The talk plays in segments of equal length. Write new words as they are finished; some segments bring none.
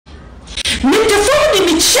me defo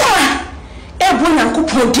di mi chia e bo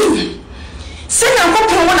Nyankopon dim se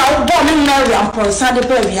Nyankopon wona wo bo me na wi Amponsah de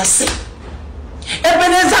ba wi ase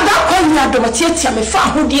Ebeneza da kwa ya do matiatia me fa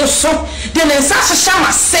hodie so de ne nsa hyehyɛ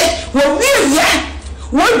mase wo wiye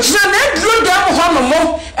wo gyina na duro da mo ho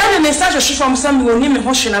mo ene ne nsa hyehyɛ fam sam wo ni me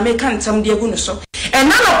ho hwe na me kan tam de egu no so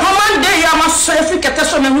ena no command day ya maso Africa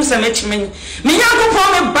so me hu se me chimen me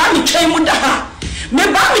Nyankopon me ba me twɛn mu da ha me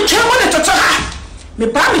ba me twɛn mu de toto ha me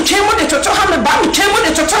ba me twɛn mu de toto ha me ba me twɛn mu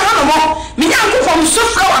de toto ha no mo me Nyankopon so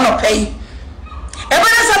fra wa no pɛi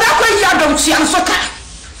ebeneza da kwa ya do tia so ka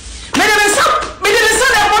me de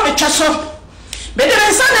na bo me twaso me de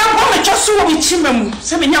na bo me twaso wo bi chimam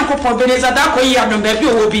se me Nyankopon beneza da kwa ya do ba bi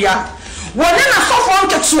o bia wone na sofo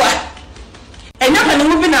nketua enya pa ne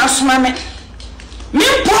mu bi na asoma me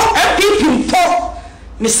mpo MPP mpo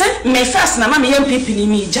me se me first na ma me MPP ni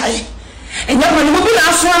mi jaye enya pa ne mu bi na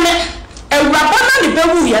asoma me ewraba na ne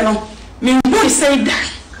bewu ye no me ndu se da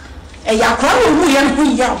eya kwa wo wu ye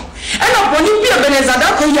no ya ena boni bi beneza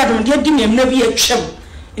da kwa ya do de di me na bi atwam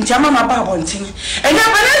nti amama ba abonten enya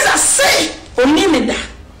beneza say oni me da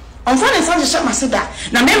onfa ne sa hye ma se da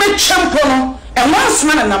na me twampo no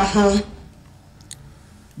enwansoma na nam ho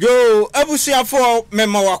yo abusuafo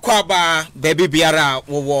mema wakwaba baby biara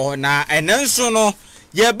wo na enenso no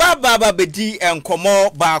ye baba bedi enkomo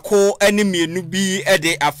baako animienu bi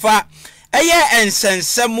de afa eye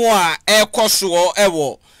ensensemo a ekoso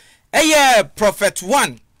ewo eye prophet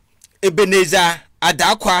 1 Ebenezer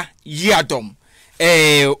Adakwa Yiadom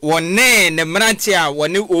wone ne mranti a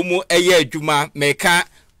wone omu eye adwuma meka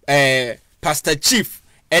Pastor Chief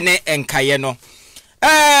ene enkaye no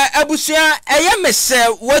abusua eye mese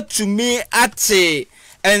watumi ate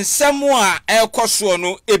ensemo a ekoso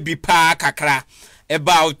no ebipa kakra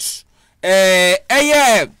about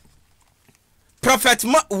eye prophet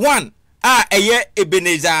 1 a eye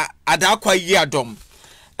Ebenezer Adakwa Yiadom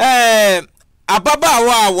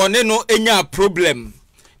ababawa wone no enya problem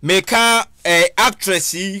meka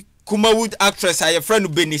actress Kumawood actress aye friend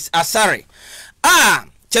Benis Asare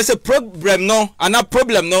chese problem no ana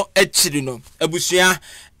problem no echiri no abusua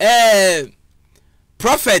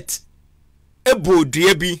prophet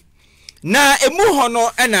ebodua bi na emu ho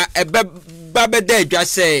no na ebabeda adwa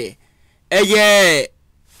se eye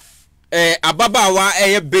ababawa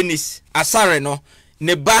eye Benis Asare no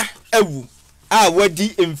ne ba awu a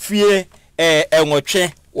wadi emfie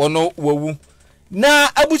enwotwe wono wawu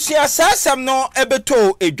na abusia sasam no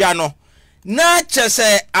ebeto edwa no na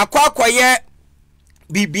chese akwakoye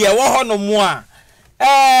bibia wo ho no mu a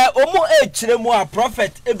omu echire mu a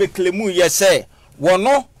prophet ebeklemu yese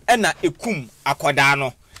wono na ekum akoda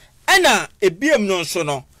no na ebiem no nso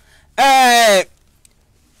no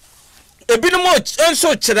ebinom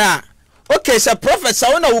enso kire a okay se prophet sa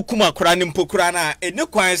wona wokum akora ne mpokura na eni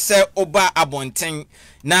kwan se oba abonten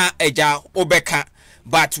na eja obeka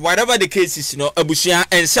but whatever the case is no abusia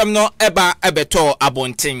ensem no eba ebeto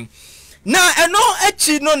abonten na eno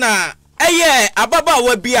echi no na eye ababa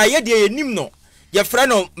wa bia ye de enim no ye frɛ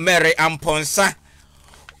no Mary Amponsah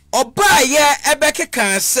oba ye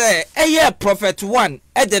ebekeka se eye prophet 1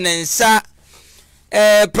 edenensa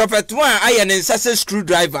prophet 1 aye nensa se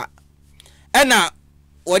screwdriver ena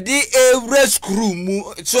wodi ewra screw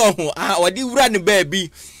mu so ho wodi wura ne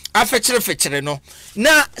baabi afechire no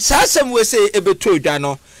na sasem we say ebeto dwa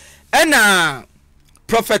no ena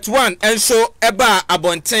prophet 1 enso eba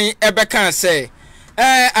abonten ebeka say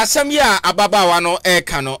asem ya ababawa no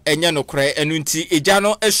eka no enye no kore enu nti eja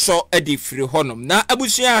no eso edi firi honom na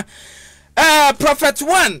abusua prophet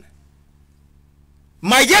 1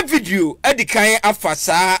 my video edikan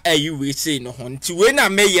afasa we say no ho nti we na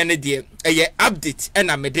meye ne de eye update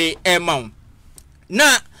ena mede ema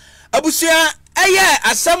na abusua eye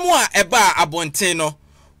Asamoah eba abonten no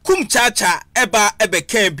kum chacha eba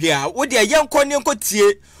ebeka bia wo de yenko ne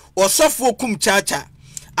nkotie osofo kum chacha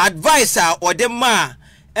advice a ode ma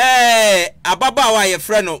ababawa ye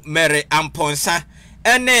frɛ no Mary Amponsah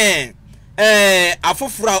ene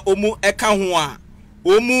afofora omu eka ho a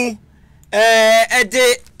omu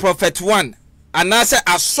ede prophet 1 anase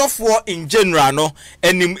asofo in general no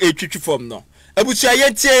enim etwitwi form no abusua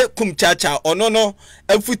yentie kum chacha ono no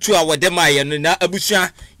afutu a wode ma ye no na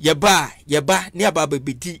abusua yeba ne ababa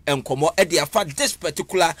bedi enkomo e de afa this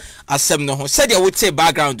particular asem no ho said ya wote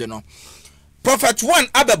background no prophet 1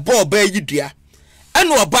 abe bo ba yidua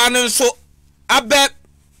eno oba no nso abe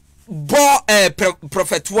bo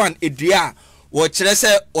prophet 1 edua wo kire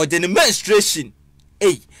se ode ne menstruation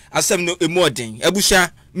asem no emoden abusua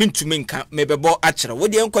mintumi nka mebebo akere wo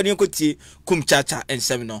de enkoni enkotie kum chacha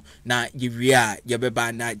ensem no na yewia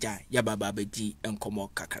yebeba na aja yababa bedi enkomo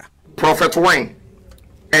kakra prophet 1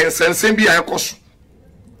 ensense bi ayekoso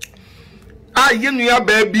a ye nua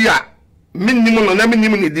ba bi a minnim no na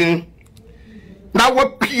minnim ne din na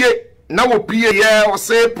wopie ye o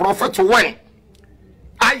say prophet when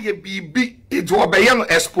aye bibi it obeye no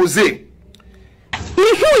expose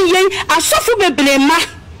mihu ye asofu bebrema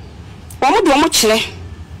wo do mo kire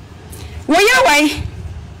wo ye wai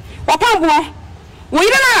Opambour wo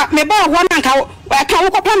yira na me ba ho na nka ka wo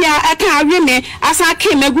kopa me aka awie me asa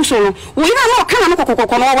ka megu so wo yira na o ka na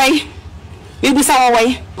kokokoko no wai ebusa wo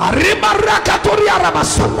wai aribarakatori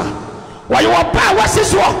arabasala why you pa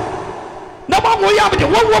wasiso na ba mo ya be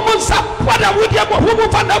wo mo nsa pada wo dia mo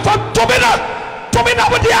wo fa na fa tomina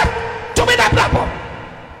wo dia tomina brabo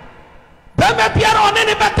be me piara one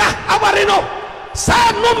ni beta aware no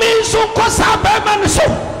sa no mi so ko sa be me so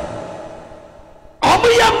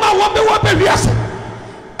omuyama wo be wiase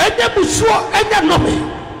enye busuo enye no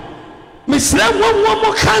me sre wo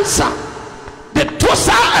mo cancer the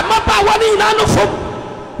tosa amaba wani na no fom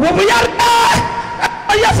wo mo yare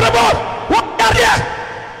ya frebo wo yare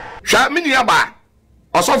sha mini aba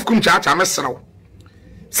osof kum cha mesrew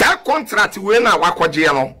sa contract we na wakoje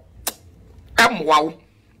no emwawo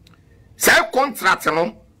sa contract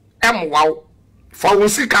no emwawo fa won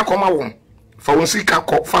sika koma won fa won sika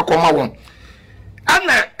fa koma won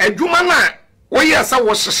ana adwuma na wo yesa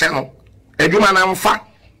wo hyehye no adwuma na mfa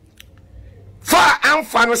fa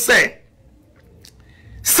amfa no se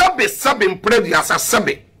sabe mpredi asa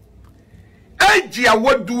sabe agi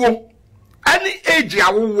awoduo ani agi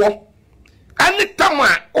awowo ani tama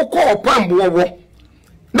okọ Opambour wo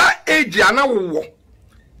na agi ana wowo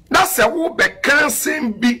na se wo be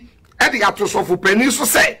kansem bi e de atosofu pani so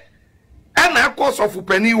se ana akosofu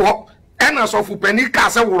pani wo ana sofu pani ka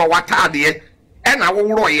se woro watade ena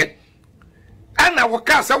woworo ye ana wo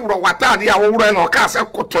ka se woro watade a woworo na o ka se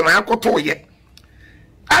koto na akoto ye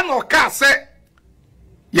ana o ka se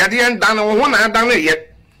yade en dan wo na dan ye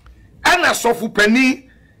ana sofu pani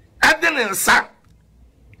adene nsa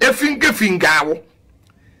efingawo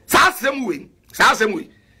sasem we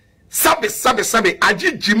sabe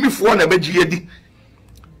agi jimifo na baji yedi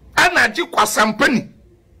ana agi kwasampani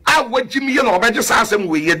a wajimi ye na obaji sasem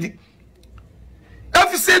we yedi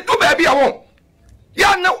afise to ba bia wo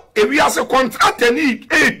ya na ewiase contract ni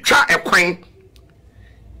etwa ekwan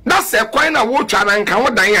na se ekwan na wo twa na nka wo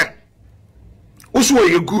dan a usu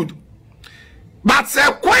ye good but se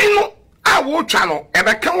ekwan no a wo twa no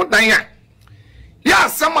ebe ka wo dan a ya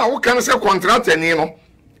sama wo kan se contract ni no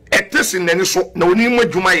etesi nani so na oni mu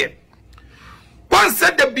adwuma ye wan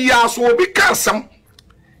se de bia so obi ka sam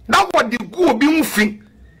na wo de gu obi mfi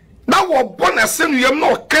na wo bona senu yam na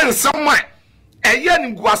o kan sam a eye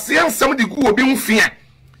ni guase ensam de gu obi mfi a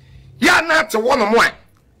ya na te wo no mo a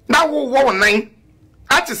na wo nan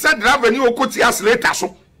ati se driver ni okoti accelerator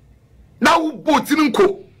so na wo boat ni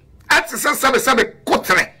nko ati se sabe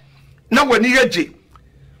kotre na wani yaje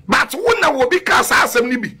but wo na wo bi ka sa asem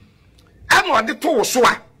ni bi ana ode to wo so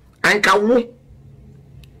a anka wo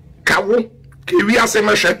ke wi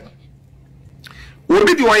asemehwe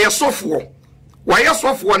obi di waye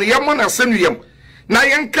sofo ne yemo na senu yem na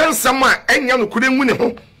yenka nsam a enya no kure ngu ne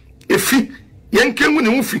ho efi yenka ngu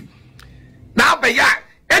ne ho fi na abaya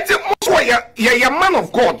eti mo ye man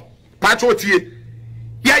of God patrotie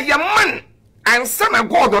ye man ansa na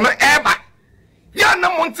God no eba ya na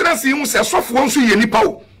mo ntrasi hu se sofo nso ye nipa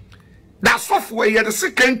o da sofo ye de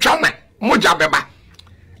sekan twana moja beba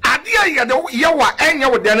adia ye de ye wa enya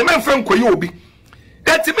wo de ne menfa nkoyi obi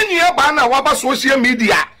eti menu ye ba na wa ba social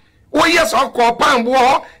media wo yes of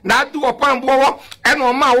Opambour na adu Opambour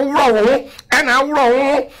eno ma wo wuro wo ena wuro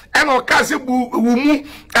wo eno ka se bu mu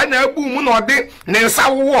ena bu mu na ode ne nsa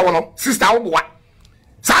wo no sister wo boa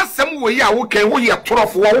sa sem wo yi a wo kan wo ye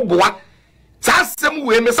torofo wo boa sa sem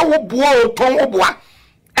wo me se wo boa o ton wo boa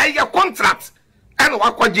eye contract ena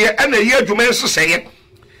wakoje ena ye adwuma nhyehyeye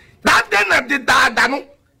that then na de dada no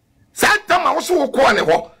sa tama wo so wo ko ne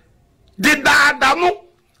ho de dada no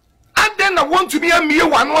and then I want to be a mere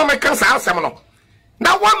one woman can say no.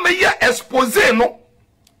 Now one may expose no.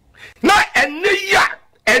 Now and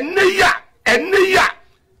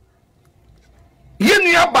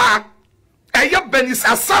Yenya ba a benis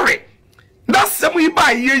asare. That's some we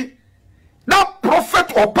buy ye. That prophet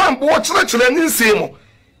Opambour church in same.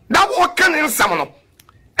 That what can in some no.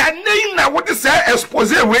 And then what is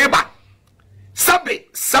expose reba.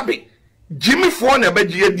 Sabe Jimmy for never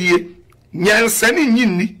die. Nyansani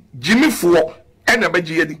nyini Jimmy for and a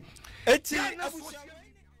bajiadi.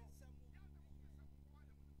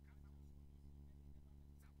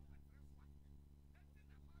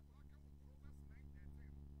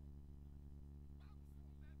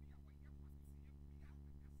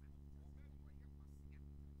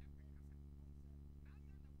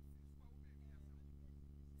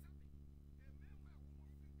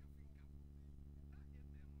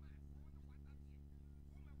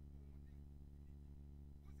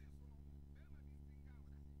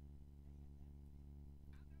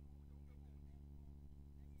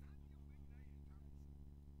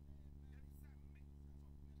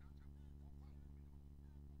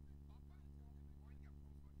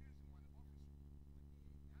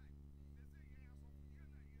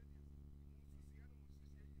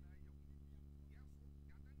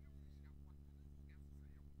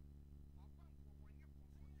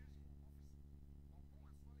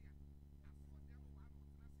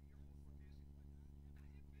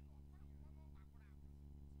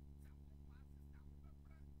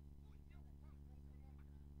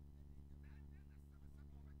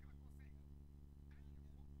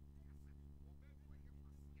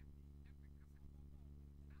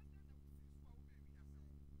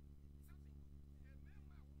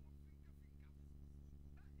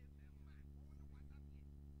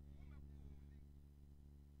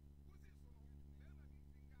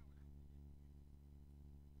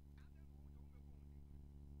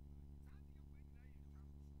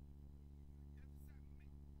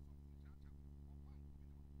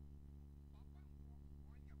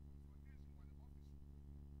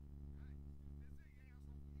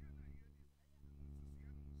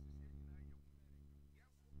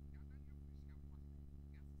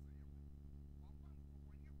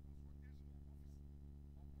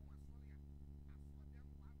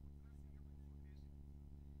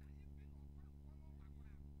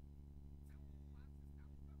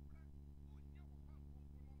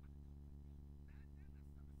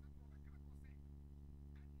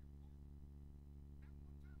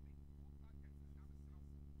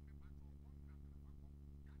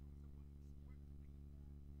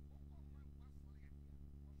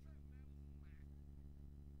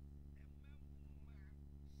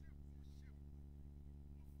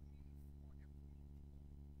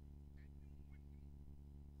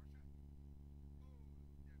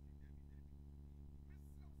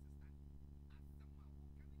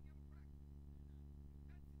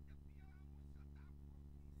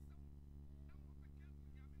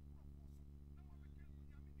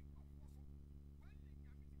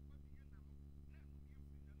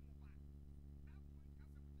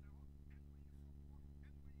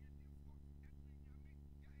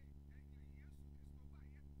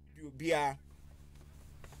 bia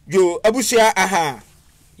yo abusia aha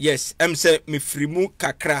yes say mefrimu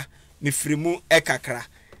kakra mefrimu kakra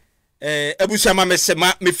abusia ma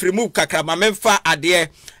mesema mefrimu kakra ma memfa ade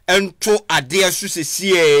ento ade so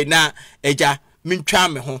sesie na eja mentwa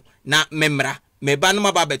me ho na memra meba no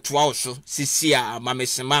maba betoa wo so sesia ma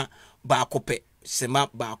mesema ba kope sema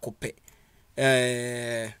ba kope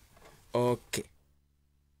okay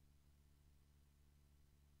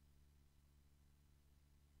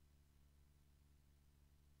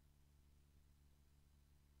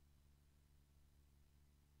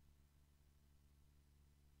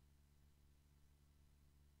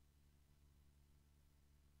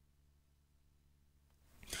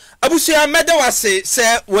abusia meda wase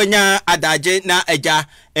se wanya adaje na eja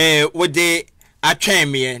wode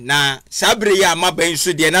atwemie na sabre ya maban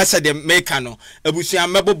so de na se de meka no abusia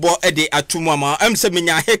mebobo de atumu ama se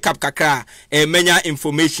menya hiccup kakra menya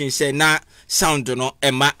information se na sound no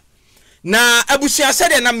ema na abusia se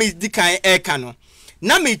de na me dikan eka no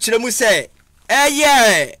na me kiremu se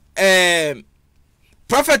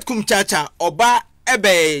prophet kumchacha oba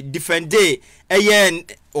ebe defende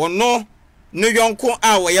ono no yonko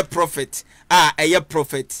a we prophet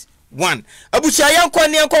prophet 1 abusia yanko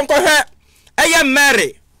ne enkonko he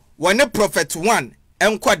Mary wone prophet 1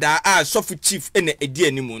 enkoda a sofu chief ene edi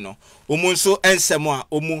animu no omu nso ensemo a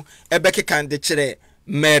omu ebekeka de kire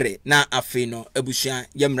Mary na afi no abusia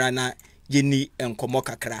yemra na yeni enkomo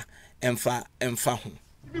kakra emfa ho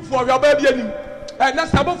before we oba bi anim na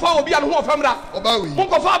sabo fa obi an ho famra oba we mo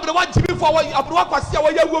ko fa abre wa jibi fo wa abre wa kwase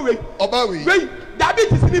wa ya we oba we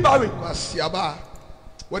diabetes ni ba we kwase aba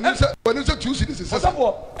when so two cities is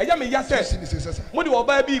so eya me ya say mo de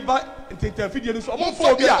oba bi ba tete fidie ni so mo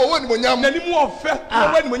fo obi a na ni mu ofe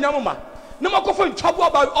oba ni mo nyam ma na mo ko fo ntwabo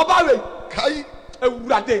oba we kai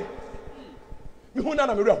ewurade mi hu na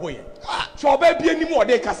me re hoye so oba bi ani mu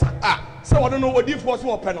ode kasa say wodo no odi fo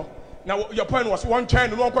so ope no. Now your point was one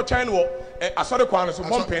chain, one chain, a sort of corner, so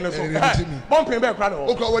bumping, bumping back. When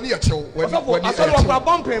you are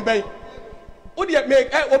bumping bay, would you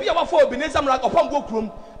make Obi for Benizam like upon book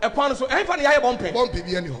room, a corner so anything I bumping,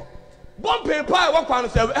 bumping anyhow. Bumping pie, one corner,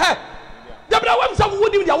 hey, the one some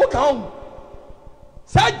wood in your walk home.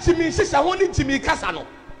 Said Jimmy, sister, only Jimmy Casano.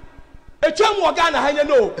 A chum or Ghana, I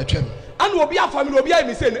know, a chum, and will be a family will be a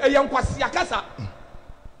missing a young Quasia Casa.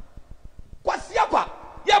 Quasiapa.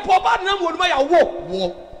 Ya poba na mo ma ya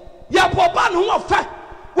wo ya poba no fa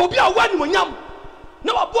obi a wani mo nyam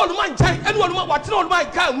na wa ball man nkai ene wonu ma watena wonu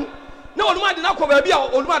man ka mu na wonu ma de na ko ba bia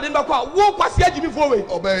wonu ma de ba ko wo kwase agimi fo we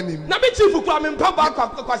obanim na me chief kwa me mpa ba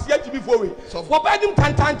kwase agimi fo we obanim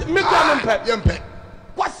tantan me kwa me mpa yempe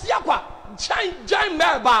kwase akwa jan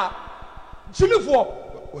me ba jimi fo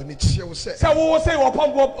woni tie wo se wo se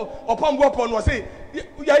opambo pon wo se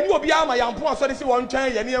ya ni obi ama ya mpo aso de se won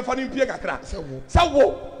twan ya ni emfa ni mpie kakra se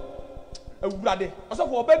wo ewurade aso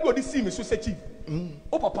fo oba bi odi si me so se chief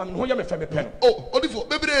o papa me ho ya me fe me pe no odi fo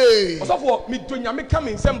bebre aso fo me donya me ka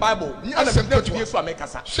me nsem bible ana me twa Yesu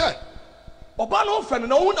amekasa she oba no fe no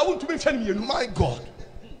na wo na wontumi hwe ne yenu my god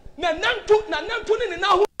na nantu ne na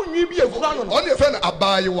ho nwi bi efura no on e fe na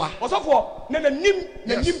abayewa aso fo na nim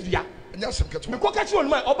bia me ko ka chi on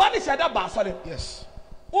my oba ne shada ba asore yes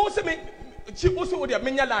o se me chi o se o de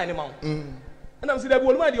menya line ma na me se da bi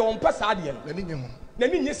oluma de on pa sa de no na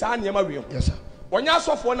ni nye sa ne ma we yes sir onya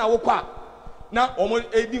asofo na wo kwa na omo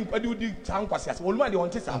edi tankwase ase oluma de on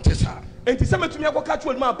te sa enti se metumi akoka chi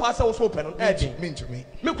oluma pa sa wo so pe no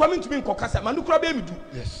me kwa mentumi nkokasa ma ndukura be medu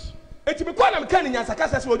yes enti me kwa na me kan nyansa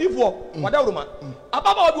kasa se odifo wada uruma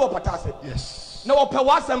ababa obi opatase yes na wo pe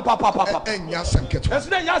wasem papa enya sanketo eso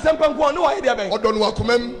na enya sempa nko no wa ide ben odo no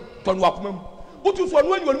akomam utu so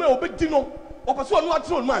no anyo no obedi no opeso no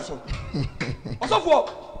atro no aso osofo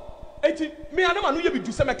eti me anama no ye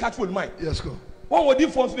bidu se me catch wo man yes go won wo di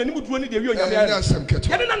phone so ni mudu ni de wi onyame ya enya sanketo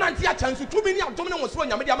ye na nanti a chance to me ni adom ne wo so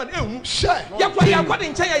onyame de ama na ehu ye kwa de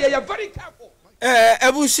nchen ye very careful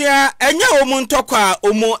ebusia enya omu ntokwa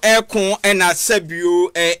omu ekun ena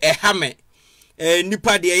sabio ehame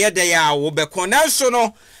nipa de ye de ya wo bekon na so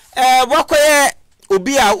no wakoye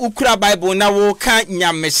obi a ukura bible na wo ka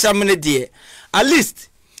nyamesam ne de at least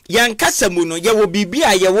yan kasa mu no ye wo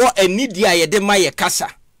bibia ye wo anidi a ye de ma ye kasa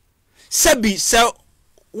sabi se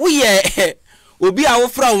wo ye obi a wo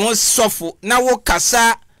fra wo sofo na wo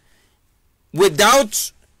kasa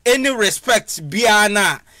without any respect bia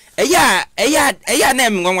na eya na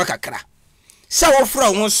emnwa kakra se wo fra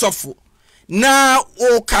wo sofo na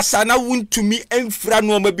o kasa na wuntumi emfra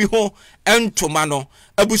no ma bi ho entoma no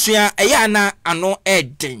abusua eya na ano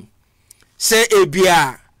eden se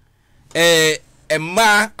ebia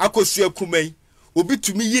emma akosua kumai obi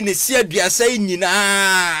tumi yi ne se aduasa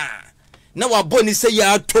nyina na waboni se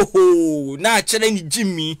ya toho na akere ni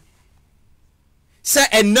Jimmy se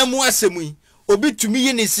enamu asemu obi tumi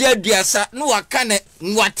yi ne se aduasa na waka ne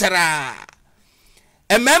nwatara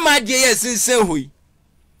emema de ye sensen hoi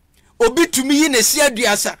obi tumi yi ne se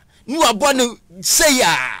aduasa na waboni se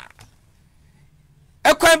ya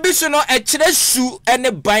ekwan bi so no ekere su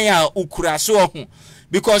ene ban a ukura so ho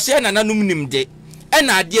because ye nananum nimde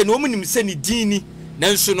ena ade no omunim se ni dini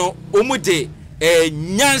nanso no omude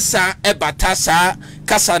nyansa ebatasa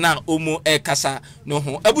kasa na omu kasa no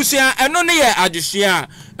ho abusua eno ne ye adusua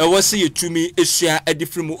wose yetumi esua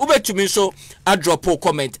adifrimu ubetumi so a drop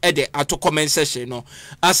comment ede ato comment section no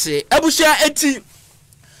ase abusua eti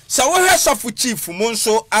sa wo hwe sofu chief mu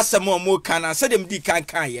nso Asamoah mu kana se dem di kan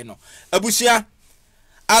ye no abusua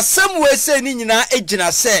asem we se ni nyina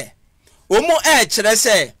egina se omu kire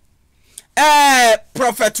se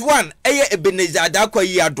prophet 1 eye Ebenezer Adakwa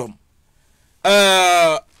yi adom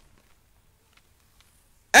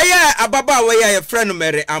eye ababa we ye friend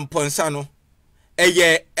mere Amponsah no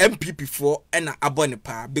eye MPP for na abone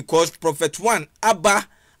pa because prophet 1 aba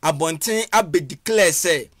abonten abe declare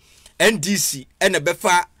say NDC ena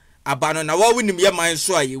befa abano na wa wunim ye man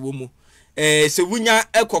so aye wo mu se wunya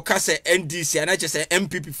ekoka se NDC ana che se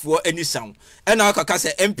MPP for any sound ena akoka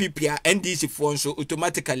se MPP a NDC for so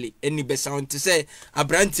automatically any be sound to say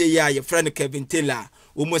abrante ya ye friend Kevin Taylor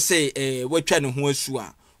wo mo say watwa ne ho asu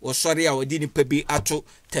a wo sori a wodi ni pabi ato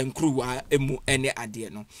tankru a emu ene ade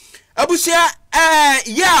no abusia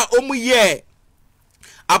ya omu ye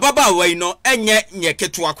ababa wai no enye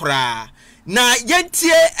nyeketo akora na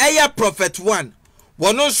yentie eya prophet 1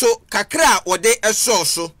 wono so kakra wode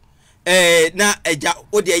eso na eja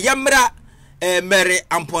ode yemra mere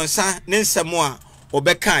Amponsah ne nsemo a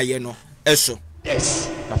obeka ye no eso yes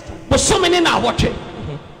bosomene na wote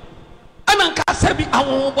ananka sabi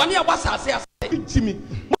awon bone a wasase ase ntimi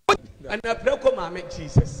ana preko mame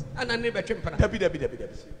Jesus ana ne betwempana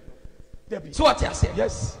dabi so what you say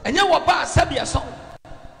yes enya wo ba sabi aso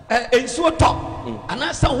ensuo to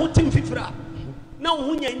ana sa ho tim fifira na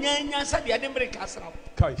ho nyanya sabi ade mreka asra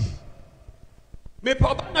kai me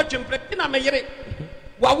pa ba na twempre na me yere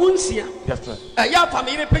wa wonsia yes ya fa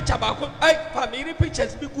me yere picture ba ko fa me yere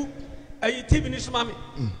pictures bi ku TV ni so mame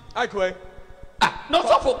ai ko no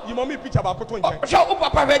suffer. You mommy picture about photo in show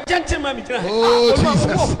papa a gentleman. Oh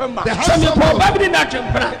Jesus. The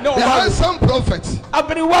handsome prophet.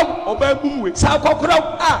 Abrewa obabumwe. Sa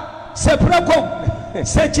kokora seprako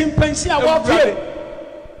se chimpanzee a wo fie.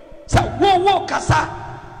 Sa wo kasa.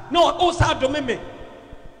 No o sa do meme.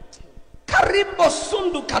 Karimbo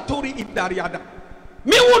sundu katori idariada.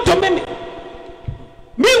 Me wo do meme.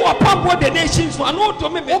 Me wo pampo the nations so no do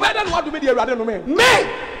meme. Obeda no do me the erade no me.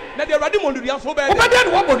 Na de erade mo nduria so be. Obeda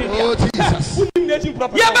no wo nduria. Oh Jesus. Unim nation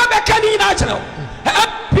proper. Ye ba be kan na kire.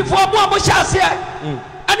 Before mo shase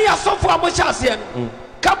ani asofo mo shase no.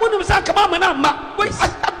 Kamunum sa kama na ma.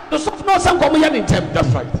 No sof no san komo ya ntem. That's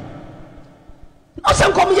right. No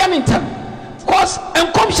san komo ya ntem. Of course,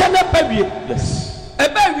 enkom she na bawie. Yes. E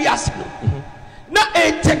bawie asno. Na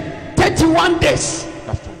 31 days.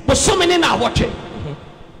 But so many na watch.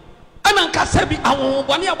 Ananka sabi awon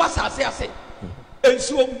bone a wasase ase.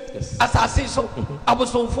 Ensuo asase so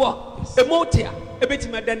abosonfo emotia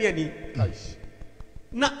ebetima dane ani.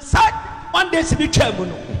 Na sa 1 day sibi twam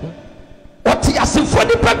no. Oti asefo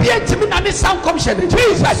ni papie ntimi na ne sound commission.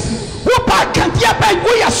 Jesus. Wo pa kan dia ba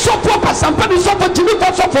wo ya sofo pasampa ni sofo timi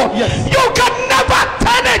ko sofo. You can never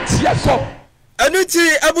turn it. Yes so.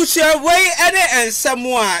 Anuti abusia wei ene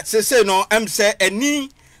Asamoah sese no emse ani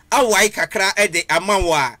awai kakra ede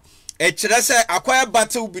amawa e kire se akwai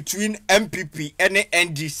battle between MPP and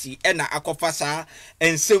NDC ena akofasa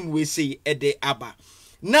ensem we say ede aba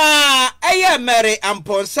na eye mere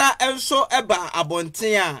Amponsah enso eba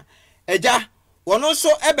abonten a eja wono so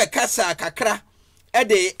ebe kasa kakra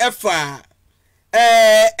ede efa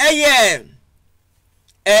eye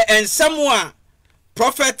Asamoah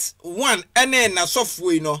prophet 1 ene na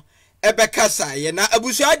sofwe no ebe kasa ye na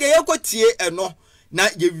abusua de yekotie eno na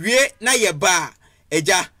yewie na yeba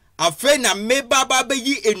eja afe na meba baba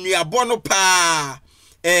yi enuabo no pa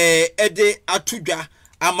ede atudwa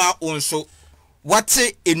ama onso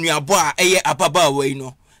wate enuabo a eye ababa wei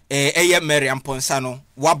no eye mere Amponsah no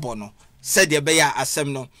wabo no se de be ya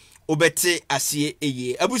asem no obete asie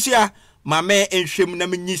eye abusua mame enhwem na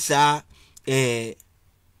menyisa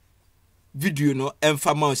video no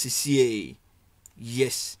emfama osisie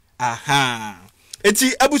yes aha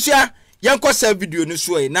eti abusua yankosa video no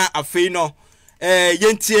so na afei no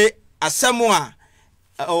yentie Asamoah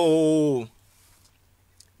oh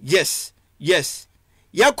yes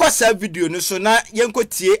yakosa video no so na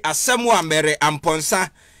yenkotie Asamoah mere Amponsah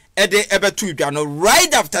ede ebetu dwa no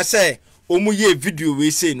right after say omu ye video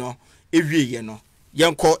we say no ewie ye no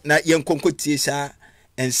yenko na yenkonko tie sa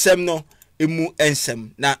ensem no emu ensem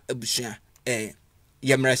na abusua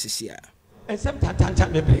yemra sisia ensem tatanta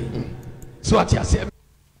mebre so ati asem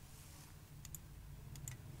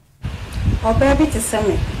obaby to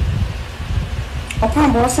semi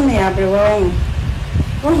Opambour se me abrewa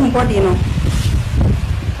won body no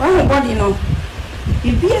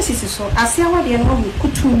Ibia sisi so asia wode no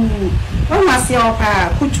kutu won asia opa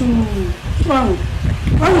kutu won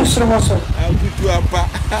soro so kutu apa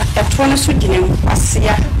eto no so gine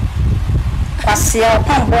asia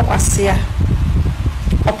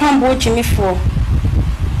Opambour chimifo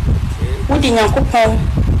wodi nyankopon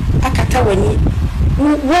akata wani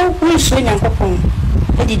wo so nyankopon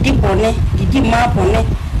didi bone didi ma bone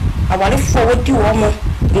awale fo wodi wo mo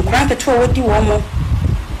nkran keto wodi wo mo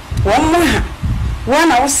ha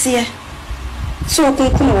wana wose so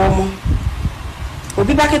kunkun wo mo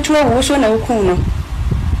obi ba keto wo so na okun no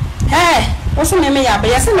wose me ya ba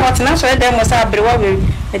yase na wotena so dem mo sa abrewa we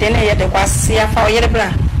de na ye de kwase afa oyere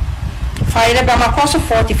bra fa yere ba makoso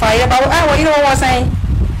 45 yere ba wo yere wo wasan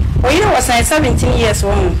 17 years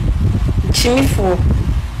wo chimifo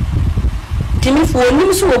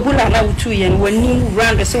nim so obula na wutu ye no wanim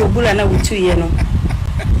round so obula na wutu ye no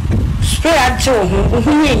spray ajo ho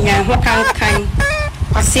nya ho kankan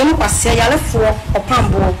asem kwase yalefo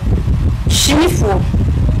Opambour chimifo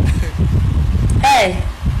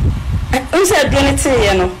unse adwene te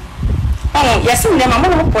ye no yasim ne mama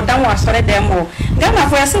no podam wa sore dem o gana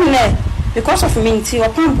for yasim ne because of me nti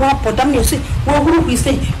Opambour podam you say wo huru hu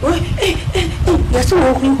say yasim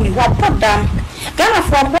wo huru wa podam gana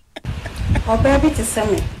for Obaby to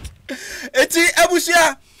semi eti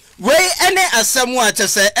abusia we ene Asamoah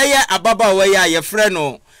chese eye ababa we ya ye frɛ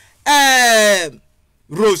no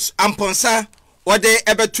Rose Amponsah wode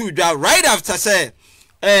ebetu dwa right after say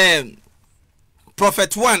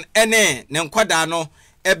Prophet 1 ene ne nkwada no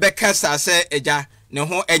ebeka sase eja ne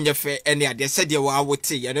ho enyefe ene ade sede wa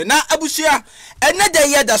wote ye no na abusia ene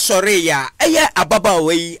de ye da sore ya eye ababa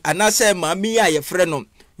we anase mami ya ye frɛ no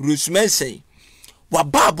Rose Mensen wa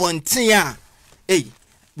babo ntia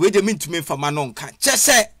we de mintumi fama no nka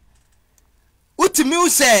chese utimi u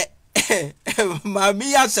se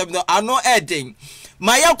mami asem no ano eden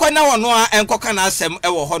ma yakwana wono a enkoka na asem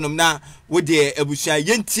ewo honom na wo de abusua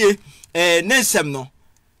yentie ne nsem no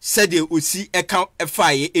sede osi eka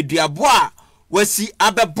efaye eduabo a wasi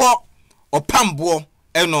abebo Opambour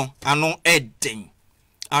eno ano eden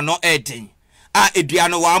a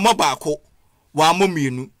eduano wa amobako wa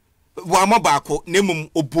amomienu wa amobako nemum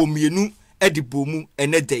obomienu edibomu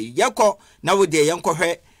enedei yakọ na wo de yanko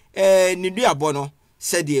hwe ni duabo no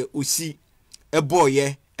sede osi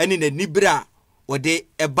eboye ene na nibra wode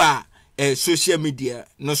eba social media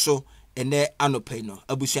no so ene anope no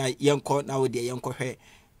abusua yanko na wo de yanko hwe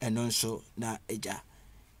eno nso na eja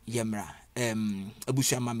yemra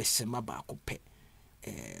abusua ma mesema ba ko pe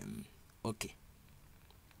okay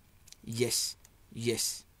yes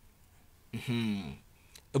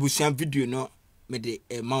abusua video no me de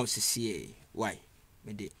mouse see why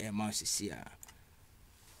me de mouse see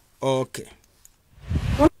okay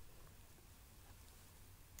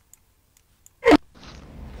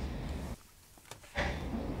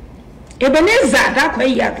Ebenezer da kwa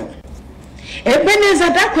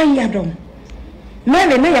yadom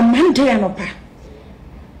mele na ya mande anopa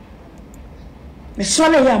me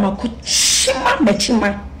sole ya makuchima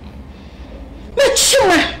mechima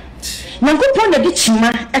Nyankopon na di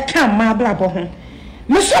chima eka ma blabo ho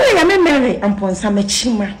me sole ya me mere Amponsah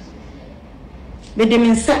mechima me de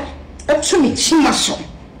minsa etu me chima so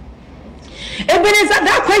Ebenezer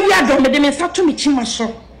da kwa yadom me de minsa tu me chima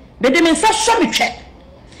so me de minsa so me twe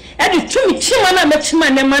edi tu me chima na mechima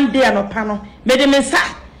ne mande anopa no me de minsa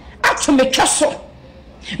atu me twa so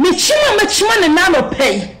me chima ne na no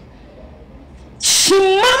pay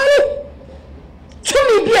chimamu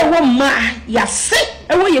tumi bi ewo ma yase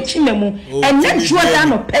ewo ye chimemu ene juoda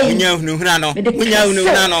no pay munya hunhuna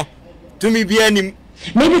no tumi bi anim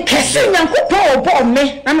me de kese Nyankopon obo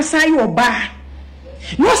me na me sai oba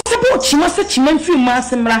no sebo chima se chima mfi ma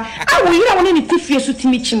asemra awo yira woni ni fifie so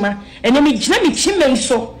timi chima ene me gina me chima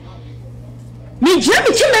so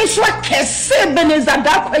akese Ebenezer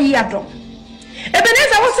da kwa yado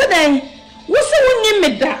Ebenezer wo se den wo se woni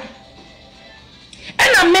meda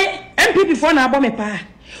ena me MPP for na abo me pa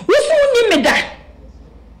wo se woni meda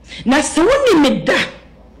na se woni meda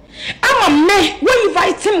ama me wo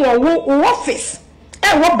invite him wo office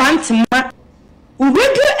wo bantima wo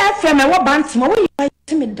radio FM wo bantima wo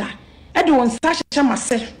invite me da e de won sa hye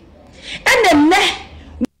mase ene ne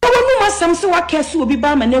wo no sam se wa kese obi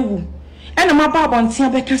ba ma na wu ena ma ba bontia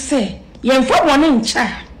be ka se ye mfa bone ncha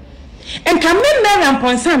enka me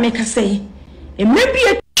Amponsah me ka se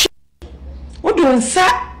emrebie odo nsa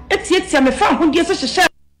etietia me fa hodie so hyehyɛ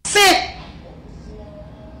se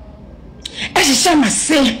ehyehyɛ ma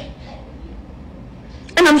se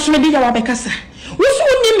ena mso me di ya wa be kasa woso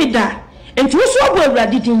ni mi da enti woso abo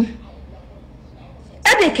awurade din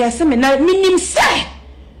ade kese me na minim se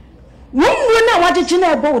wonwo na wagege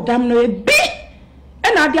na ebo dam no ebi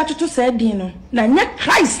ena ade atoto se din no na nya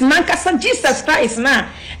Christ na nkasa Jesus Christ na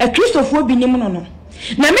a Christopher bi nim no no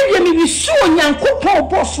na me de mi wisu onyankopɔn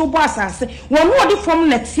boss bo asase won wo de fom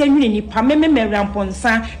na tie nwini ni pa me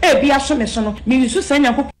Amponsah ebi aso me so no mi wisu sa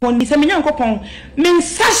nyankopɔn ni se me nyankopɔn me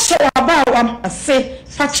nsa hye aba wa ase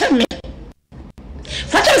fache me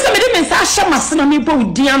se me de me nsa hye mase na me bo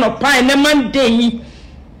din no pa na Monday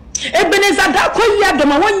Ebeneza da ko yi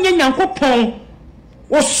adoma wonye nyankopɔn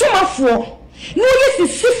wo somafo no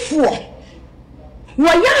yesisifo wo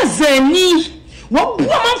ya zani wo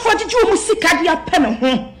bua manfo titi wo musika dia pene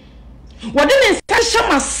ho wo de ne nsa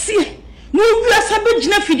mase no wiasa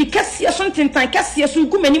begina fidi kase so ntentan kase so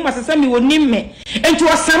nkumani masasa mi woni me enti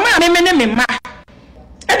wo sama me ne me ma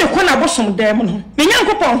e de ko na bosom dem no me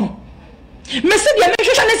nyankopɔn ho me se dia me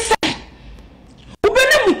hwehwe ne se wo be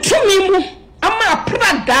na mutumi mu ama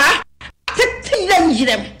prada tete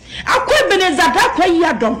yanjirem akwa Ebeneza da kwa yi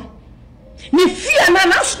adom ni fia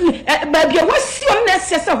na ba bia wasi on na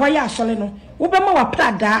sese ho ya asole no wo be ma wa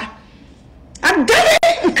prada agare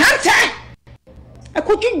nkanta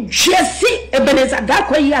akoju jesi Ebeneza da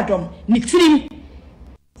kwa yi adom ni tirim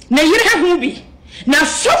na yire ha hu bi na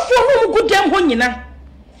sofo hu gudem ho nyina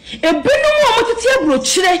ebinum wo motete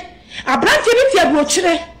abrochire abrante bi ti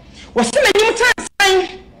abrochire wo se menim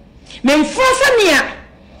tansan memfosa nia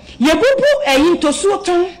yebubu eyin tosuo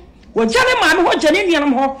ton wo jane ma me ho jane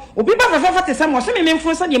nuanam ho obi ba fafa te sam wo se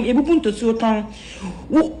memfosa nia yebubu tosuo ton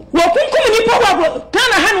wo kunkum ni po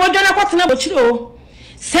kana ha no jana kwatena bochire o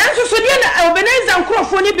senso so dia na Ebeneza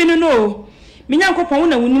nkrofo ni binu no minyankopon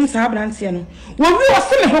na wonim sa abrante no wo wi wo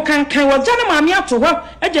se me ho kankan wo jane ma me ato ho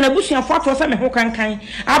agena busuafo ato se me ho kankan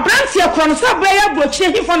abrante akro no sa bra ya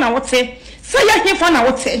brochire hifo na wote se ya hifo na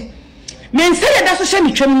wote men say da so hye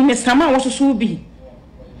metwam ni sama wo so bi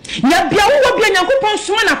ya bia wo bia nyankopɔn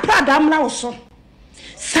so na prada amra wo so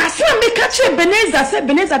sasa me ka che Ebeneza se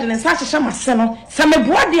Ebeneza de nsa hye mase no sa me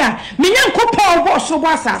boade a me nyankopɔn bo so bo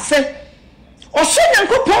asase o so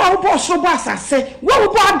nyankopɔn bo so bo asase wo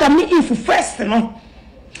bo Adam ni Eve first no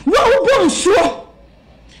wo bo nsuo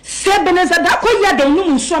se Ebeneza da ko ya da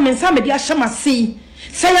num nsuo me nsa me de hye mase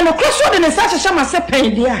se ya no kroso de nsa hye mase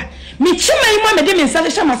pen de a mi chimen mu me de me nsa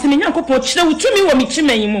hye mase me nyankopɔn kire wutumi wo mi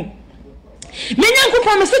chimen mu me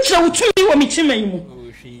nyankopɔn me se kire wutumi wo mi chimen mu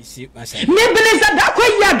me Ebeneza da ko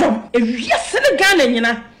yi adom ewiase ne Ghana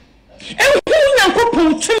nyina ehu nyankopɔn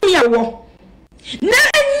wutumi awo na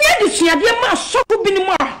anya de suade ma sɔko bi ni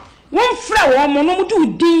mu a won fra wo mo no mu de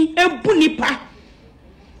udin ebu nipa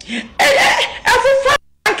afufa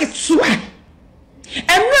nketsua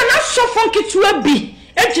enura na sɔfo nketsua bi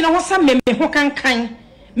ejina ho sa me ho kankan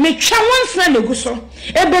me twa wonsna neguso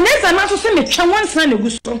Ebeneza na so se me twa wonsna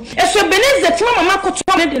neguso eso Ebeneza tima mama koto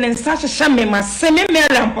ne de nsa hyehyɛ me mase me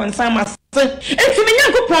Amponsah mase enti me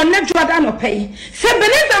nyankopɔn na dwoada no pɛi se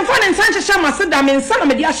Ebeneza mfa ne nsa hyehyɛ mase da me nsa na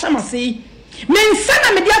me de ahyɛ mase me nsa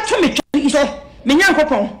na me de ato me twa so me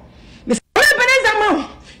nyankopɔn me se Ebeneza ma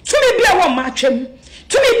tumi bia wo ma atwam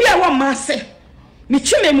tumi bia wo ma ase me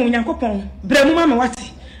chime mu nyankopɔn brɛmu ma me wate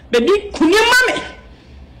bebi kuni ma me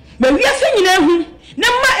be wiase nyina hu na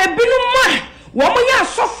ma ebinum ma wo mo ya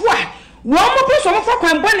asofo a wo mo po so mo fa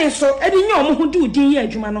kwan bone so edi nya o mo hu du din ya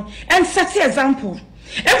adwuma no and set example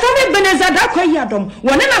efo me Ebeneza da kwa yi adom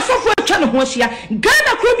wo ne na asofo atwa ne ho ahia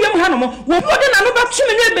Ghana kro biam ha no mo wo bi ode na no ba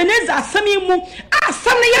tumi ne Ebeneza asami mu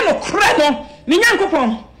asam ne ye no kra no me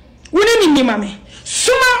nyankopɔn wo ne ni ma me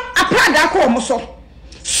suma aprada ko mo so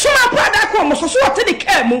suma aprada ko mo so so wote de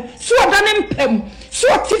ka mu so woda ne mpam so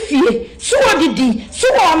tifie so odidi so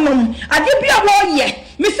onom ade bia wo ye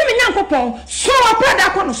me se me nyankopɔn so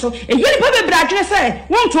aprada ko no so e yeli pa be bradwene se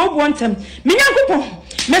won to obo ntem me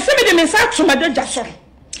nyankopɔn me se me de me sa tomada gya so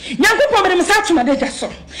nyankopɔn me de me sa tomada gya so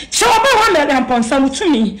che oba ho me Amponsah no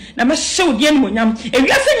tumi na me hye odie no nyam e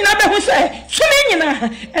wiase nyina be ho se tumi nyina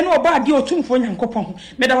ene oba ade otumfo nyankopɔn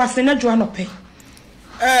me da wase na dwoa no pe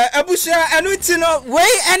abusia anuti no we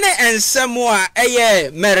ene ensemo a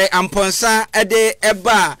eye mere Amponsah ede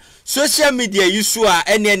eba social media yusu a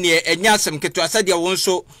ene enya asem keto asade won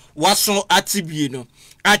so waso atibie no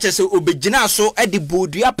achese obegina so ede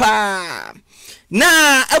bodua pa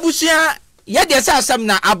na abusia ye de asem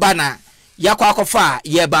na abana yakwa akofa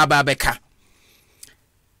ye baba beka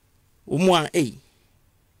umwa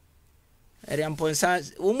Amponsah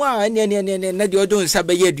umwa ne na de odon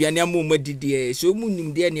sabe ye aduane amoma didie so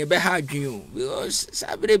munim de ne be ha adwen o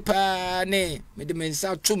sabre pa ne me de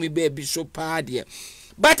mensa to me baby so pa de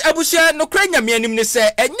but abusia no kra nyame anim ne se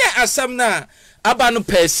enye asam na aba no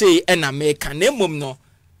per se na meka na emom no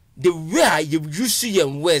the way you use your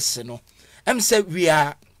words no say we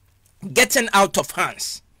are getting out of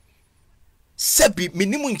hands sabi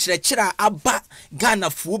minimum nkyerɛkyerɛ aba Ghana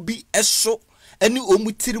fo bi eso ani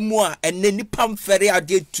omutirimu a enne nipa mfere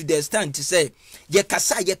ade to the stand to say ye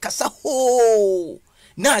kasa ho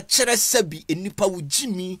na kyerɛ sabi enipa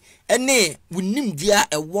wujimi ene wunim dia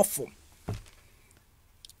ewofo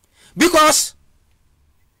because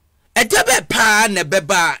edebe pa na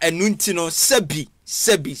beba enunti no sabi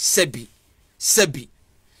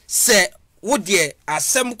se wodie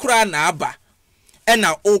asem kura na aba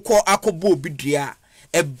ena okọ akobo obidua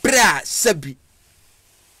ebra sabi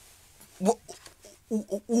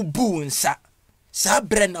ubu nsa sa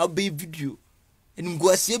bre na obe video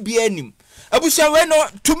enimguasie bia anim abusia we no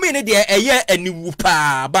to me ne de eye aniwu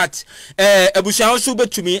pa but abusia so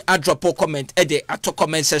betumi a drop comment e de ato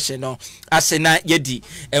comment section no asena yedi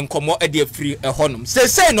enkomo e de free honom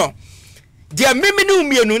say no de meme ne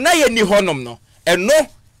umienu na ye ni honom no eno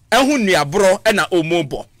ehu nuabro e na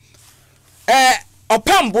omobo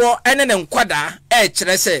opambo ene ne nkwada e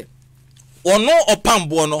kire se ono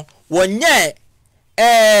opambo no wonye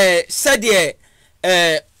said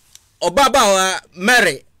Obaba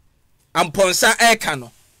Mary Amponsah eka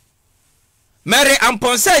no Mary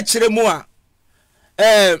Amponsah chiremu a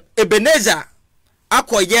Ebenezer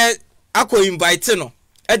akọ invite no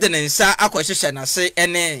edene nsa akọ hyehye na se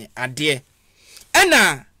ene ade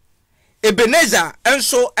ena Ebenezer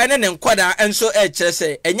enso ene ne nkwada enso kire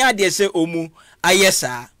se enya ade se omu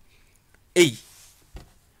ayesa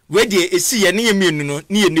wedi esi ye ne yemienu no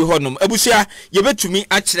ne yeni honom abusia ye betumi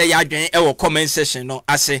akire ya adwen e comment section no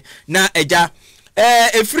ase na eja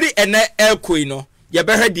efiri ene ekoi no ye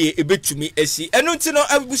behede e betumi esi enu nti no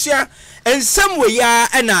abusia ensam we ya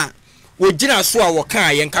na wogina so a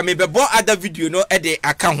woka ye nka me bebo other video no e de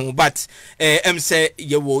aka ho but say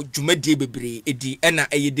ye wo dwumadie bebre edi na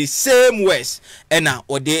eye the same words na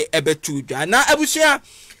ode ebetu dwa na abusia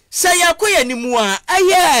say yakoye nimu a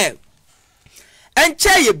aye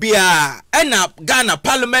enche bia ena Ghana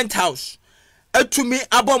Parliament House atumi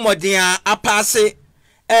abomoden a passe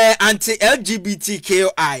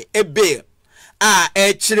anti-LGBTQ bill a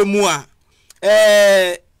chiremu a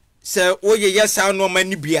se oye yesa no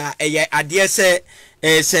mani bia eye ade se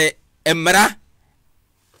emra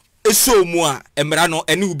esomu a emra no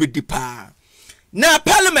ene ubedi pa na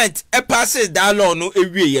Parliament passe da law no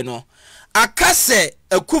ewieye no akase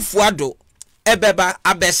Akufo-Addo ebeba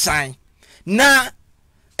abesan na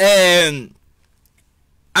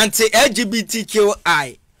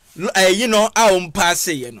anti-LGBTQI you know a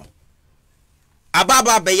passe ye no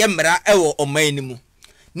ababa be yemra ewo omanimu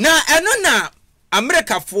na eno na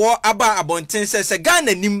America fo aba abonten se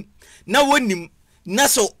Ghana nim na wonim na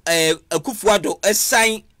so Akufo-Addo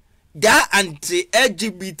esan da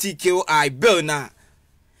anti-LGBTQI bill na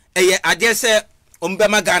eye ade se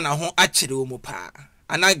ombema Ghana ho akire omu pa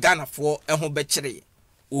ana Ghana fo ho be kire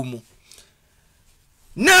omu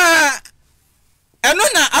na eno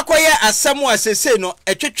na akoye Asamoah sese no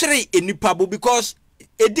etwetwere enipa bo because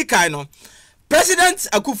edikai no President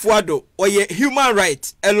Akufo-Addo oye human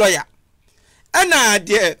right a lawyer ana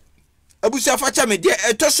de abusia facha me de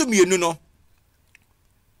etoso mienu no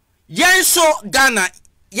yenso Ghana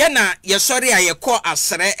yena yesori ayekọ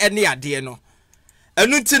asere ene ade no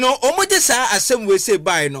enu nti no omode sa asem we say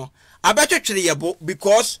bai no abetwetwere yebo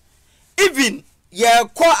because even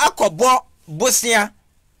yekọ akobo Bosnia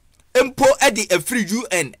empo edi a free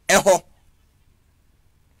UN eho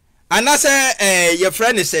anase your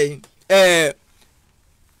friend is saying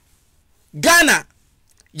Ghana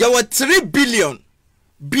yawa 3 billion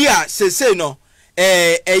bia say no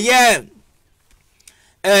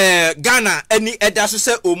Ghana any edaso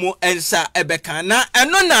se omu ensa ebeka na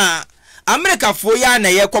eno na America fo ya na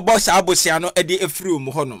ye kobo sa abosia no edi efiri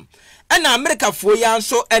omu honom ena America fo ya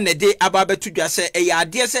nso ene de ababetu dwa se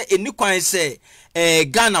ade se eni kwan se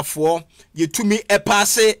Ghana fo yetumi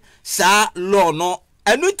passe sa law no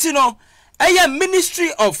enuti no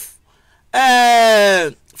Ministry of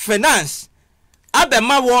Finance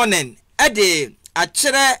abema warning ede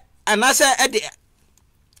akire anase ede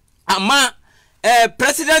ama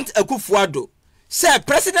President Akufo-Addo say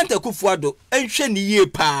President Akufo-Addo enhwe ni ye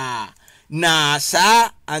pa na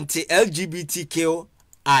sa anti-LGBTQ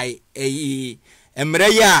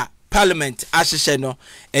emre ya parliament ahyehyɛ no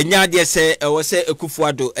enya de sɛ ɛwɔ sɛ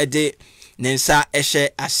Akufo-Addo ɛde ne nsa ɛhyɛ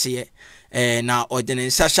aseɛ na ɔde ne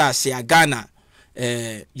nsa hyɛ aseɛ Ghana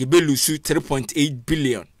yɛbɛlusu 3.8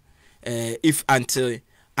 billion if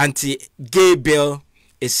anti-gay bill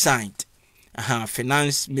is signed.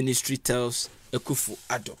 Finance ministry tells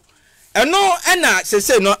Akufo-Addo. Eno ena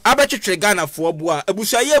se no abetwetwe Ghana fo boa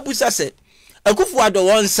abusuaye abusa se Akufo-Addo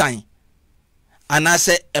won sign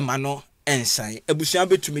anase ema no ensign abusua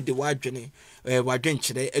betumi de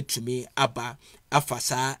wadwenkyere atumi aba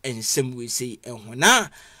afasa ensem we sei ehho na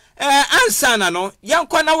ansa na no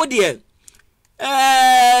yankwa na wo de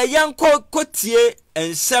yanko kotie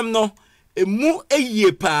ensem no emu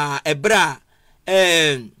eyie pa ebra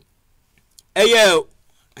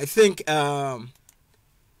I think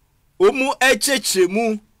omu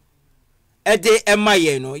echechemu ede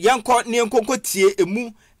emaye no yanko ne nkonko tie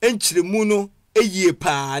emu enchiremu no eyie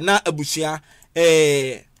pa na abusua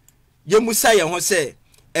yemusa ye ho se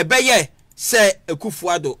ebeye se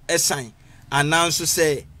Akufo-Addo esan ananso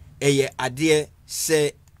se eye ade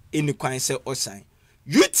se enikwan se osan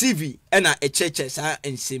UTV ena echeche sa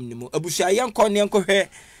ensem ni mu abusua yanko ne nkohwe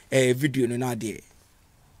video no na ade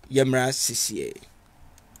yemra sisie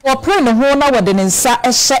Opre no ho na wode ne nsa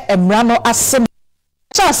ehye emra no asem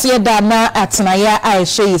chase da na atenaya a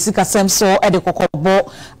ehye yisikasem so ede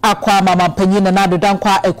kokobo akwa mama panyin na adodan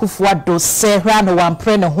kwa Akufo-Addo se hra no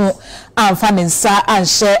wampre ne ho amfa ne nsa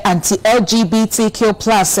anhye anti-LGBTQ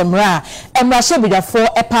plus emra hye bidafo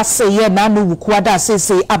epase ye na no wukuwa da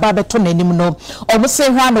sese ababeto nanim no omse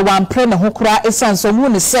hra no wampre ne ho kura esanso mu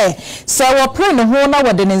ne se wopre ne ho na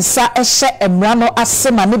wode ne nsa ehye emra no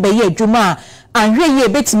asema ne beye adwuma anhwe ye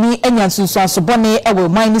betimi enyansunsuanso bone ewe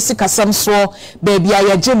man sikasam so baby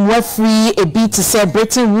ayaje mwafri ebi to say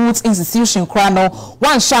Bretton Woods institution krano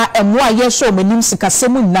one sha emwa ye show menim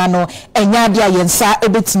sikasemu nano enyade ayensa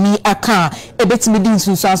ebetimi aka ebetimi din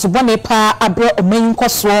sunsuanso bone pa abre oman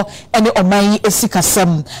koso ene oman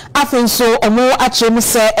esikasam afenso omo achemu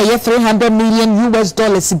se eye $300 million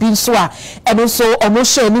bi so a eno so omo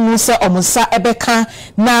show ni mu se omonsa ebeka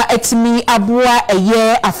na etimi aboa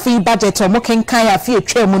eye afi budget omo kan ya fi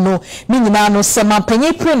etwemu no ni nyina no se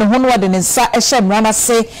mampanyi pre no ho no wode ne nsa ehye mrana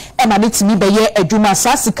se ema netimi beye adwuma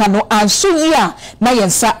sasika no anso yi a na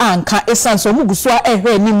yensa anka esanso muguso a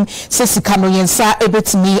ehwe nim se sika no yensa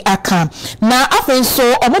ebetimi aka na afenso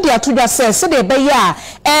omode atodwa se de beye a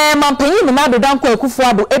mampanyi no na dodan kwa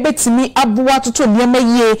Akufo-Addo ebetimi aboa toto niema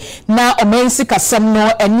yie na omensi kasem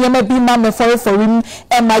no eniema bi ma meforim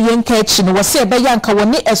ema yenka echi no wose beye anka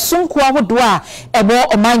woni esunko ahodo a ebo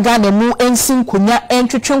omanga na mu ensin kunya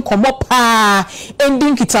entwetwe nkomo pa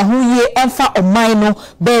ending kita hu ye emfa oman no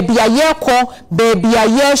baby ayeko baby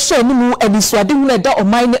ayehwe ni mu aniswade hu na da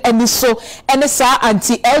oman no aniso ene sa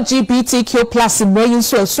anti-LGBTQ plus mreyin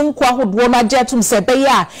so sunko ahodo na jetum se be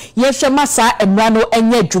ya yehwe masa emra no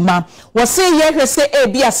enye adwuma wose yehwe se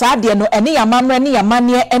ebi asade no ene yamamre ne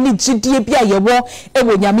yamane ene gidie bi ayewo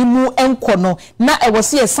ewo nyame mu enko no na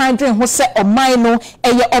ewose ye sandren ho se oman no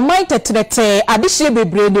eye oman tetrete adehye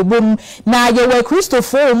bebre ne bom na yewe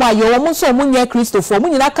Christopher mu ayewo mu so mu nya Christopher mu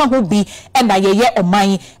nyina ka ho bi na yeye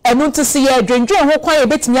oman enu ntse ye dwendwen ho kwan ye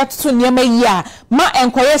betimi atoto niema yi a ma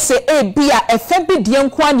enkoye se ebi a efe bi die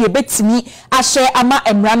nkwa ne betimi ahye ama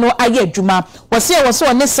emra no aye adwuma wose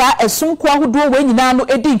one sa esunko ahodo we nyina no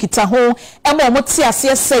edi nkita ho ema omote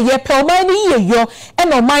ase se ye pe oman ni yeyo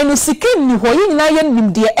ena oman no sikin ni ho ye nyina ye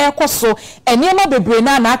nimde ekoso eniema bebre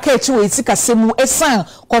na aka echi we sikasemu esan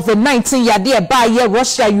COVID-19 yade e ba ye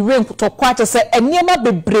Russia Ukraine tokwa te se eniema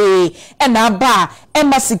bebre ena ba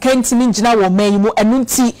ema sikantimi ngina wo man mu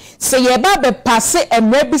enunti se ye ba be passe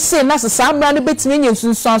emre bi se na sesa amra no betimi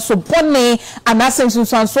nyensunsuanso bone anase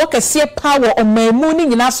nsunsuanso kese power o man mu ni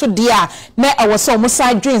nyina so dia na ewose omo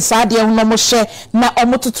side dwen sa de ho no mo hye na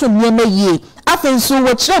omo tutu niema yie afensu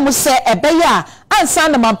wo kire mu se ebeya ansa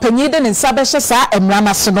na mampanyi de ne nsa be hye sa emra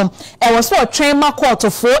na so no ewose o twen ma court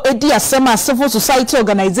fo edi asema civil society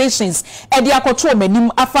organizations edi akoto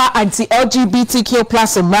manim afa anti-LGBTQ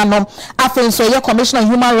plus emra no afensu ye Commissioner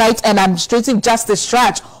Human Rights and Administrative Justice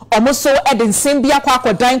Charge omoso eden sembia kwa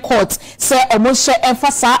akodan court se omoshe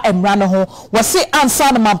emfasa emra no ho wose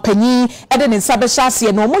ansa na mampanyi eden nsa be hye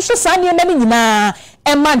ase no omoshe sa ne mani nyina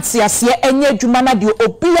emanti ase enye adwuma na de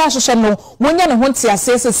obia hwehwe no wonya ne ho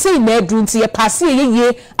ntiase se sei na adru nti ye pase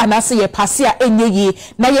yeye anase ye pase a enye ye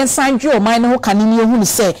na ye nsanjwe oman no ho kanini ehunu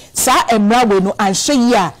se sa emra we no anhwe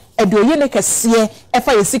yi a ede oye ne kese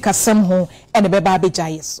efa yesikasem ho ene beba abegya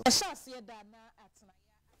yeso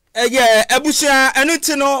ebusia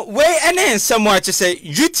enuti no we ene nsemo a che se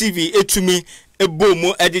UTV etumi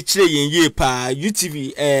ebomu ade kire yen ye pa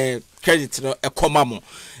UTV credit no ekoma mo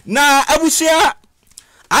na abusia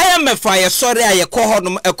IMF aye sorry aye kɔ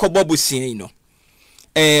hɔnom ekɔbɔ busia no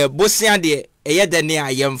busia de eye de ne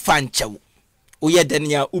aye mfa nkyɛw woyɛ de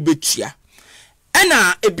ne a ubetua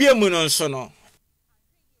ɛna ebiemu no nso no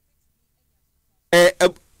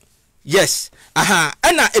yes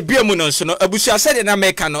ɛna ebiemu no nso no abusia sɛ de na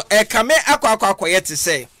meka no kame akɔ yete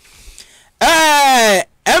sɛ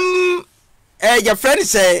your friend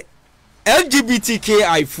say LGBTQ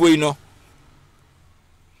ifoi no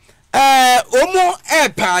omo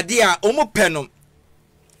pade a omo penom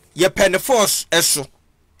ye pen force eso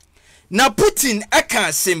na Putin aka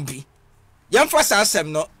asem yamfa sa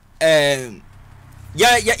asem no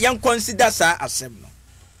yan consider sa asem no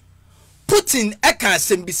Putin aka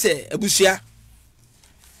asem bi se abusia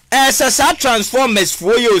sa transformers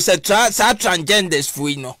for you sa transgenders for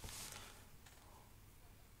you no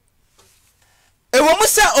ewo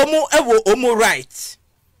musa omo right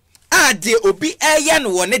de obi eya no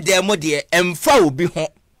woni demo de emfa obi ho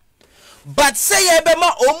but say ye be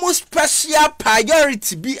ma omo special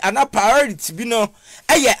priority bi ana priority bi no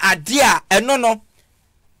eye ade a eno no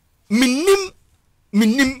minim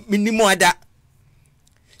ada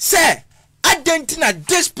say identity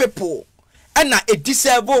these people and a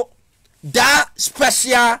deserve that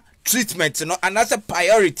special treatment no and as a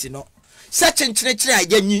priority no such chinchine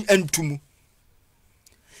ayanyi entumu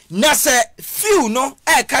na se few no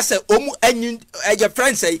ka se omu anyin your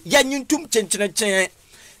friend say yanyintum chinchine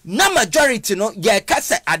na majority no ye ka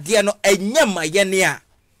se ade no enyama ye ne a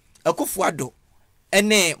Akufo-Addo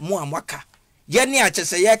ene mu amwaka ye ne a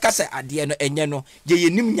chese ye ka se ade no enye no ye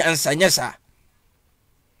yenim nyansa nyesa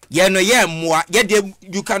ye no ye mwa ye de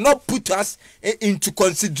you cannot put us into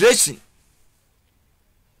consideration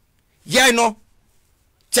ye no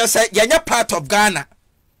chese ye nya part of Ghana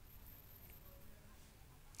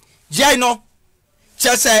ye no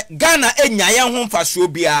chese Ghana enya ye ho mfaso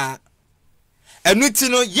bia enuti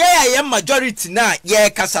no ye majority na ye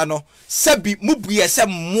kasa no sabi mubuye se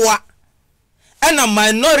mmoa ena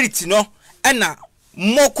minority no ena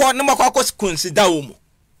moko na makwa consider wo mo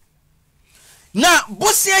na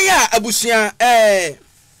bosia ya abusia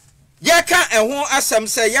ye ka ehun asem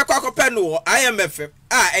se ye kwakope no IMF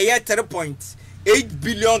eye 3.8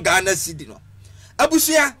 billion Ghana cedi no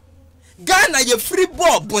abusia Ghana ye free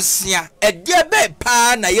ball bosia ede be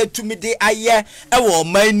pa na ye tumide aye ewo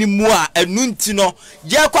mani mu a enunti no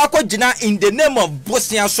ye kwakogina in the name of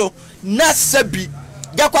bosia so na sabi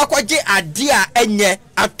ye kwakoge ade a enye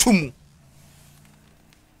atumu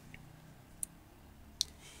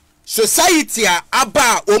society a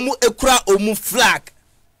aba omu ekura omu flag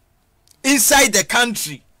inside the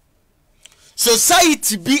country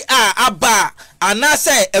society bi a aba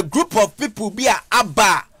anase a group of people bi a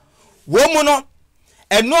aba womu no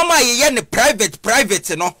enoma ye ne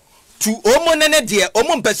private no to omu ne de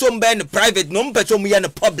omu mpese mbe ne private no mpese omu ye ne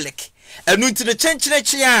public enu nti ne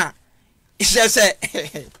chencheneche a ise se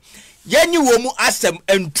yenyi womu asem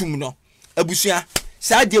entum no abusua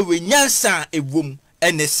sa de we nyansa ewom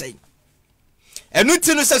ene sei enu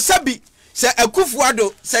nti no se sabi se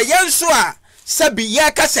Akufo-Addo se yenso a sabi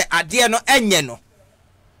ye ka se ade no enye no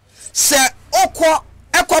se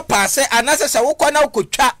ekọ paase anase se wokọ na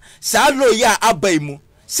okotwa sa loya abaimu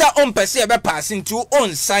se ompese e be paase nti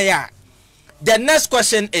onsan a the next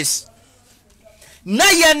question is na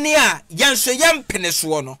yene a yenso yempene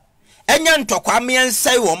so no enya ntokwa me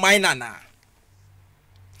ensai wo man nana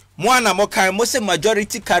mo ana mo kan mo se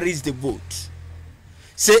majority carries the vote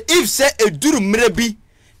say if say eduru mrebi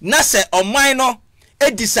na se oman no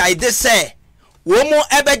e decide say wo mo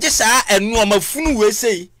ebeje saa enu omafunu we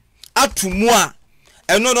sei atumu a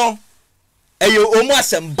eno no eyo omu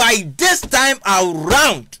asem by this time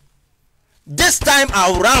around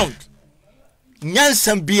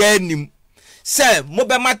nyansam bia nim say mo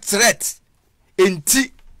be ma threat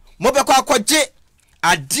enti mo be kwa akogye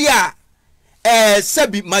ade a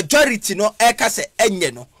sabi majority no e ka se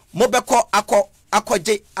enye no mo be ko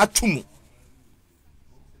akogye atumu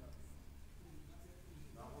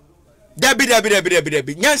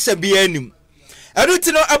dabi nyansam bia nim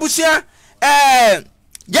eruti no abusia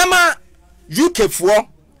yama UK fo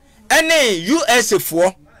ene US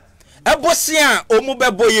fo ebosia omu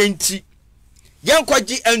bebo yenti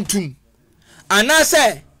yenkwaji antum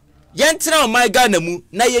anase yentra o my Ghana mu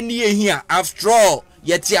na yeni yehia after all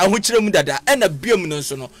yeti ahokyere mu dada ena biom no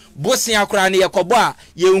so no bosia kora ne yekobo a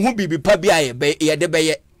yenhu bibi pa bia ye de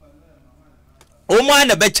beye omu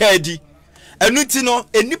ana be chadi enuti no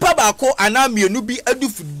enipa baako ana mienu bi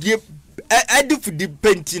adufudi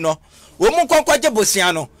penti no omu konkwaje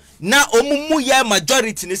bosia no na omu mu ye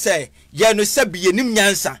majority ni say ye no sabi yenim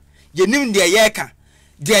nyansa yenim de yeka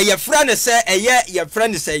deɛ your friend say your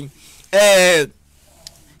friend saying deɛ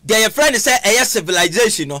your friend say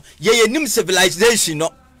civilization no ye nim civilization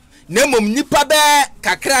no na mom nipa be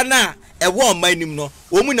kakra na ɛwɔ ɔman no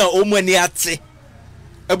omu na omu ani ate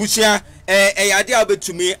abusia yade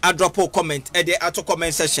abetumi adrop comment de ato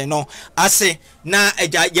comment section no ase na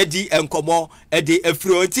eja yedi enkomo de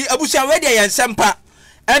afiro nti abusia we de yensempa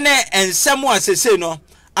ene ensemo asese no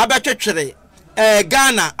abetwetwere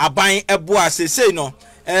Ghana aban ebo asese no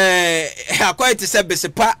akwete se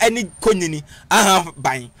besepa ani konyini aha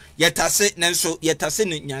ban yetase nenso yetase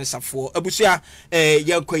no nyansafo abusia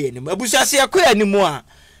yenkoyenim abusia se yekoyenim a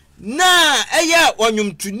na eye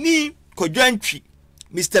onwumtuni kodwantwi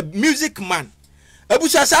Mr. Music Man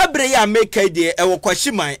abusa sabre ya make de ewo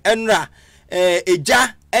kwashiman enra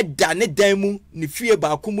eja eda ne dan mu ne fie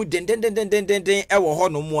ba akumu den ewo ho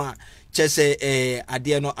no mu a chese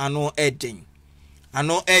ade no ano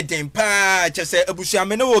eden pa chese abusa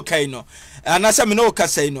me no kai no anasa me no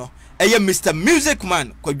kasai no eye Mr. Music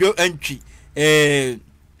Man kwadwo antwi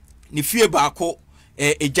ne fie ba ako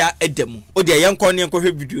eja edemu o de yenko ne enko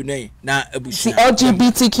hwe video na abusia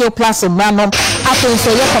LGBTQ plus random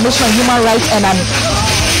Amponsah your Commission on Human Rights and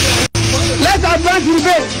let's advance in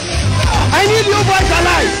debate. I need you boys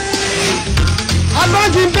alive.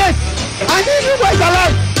 Advance in debate. I need you boys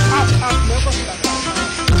alive.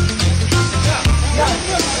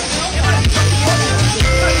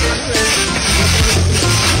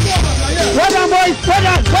 Well done, boys.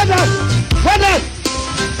 Well done.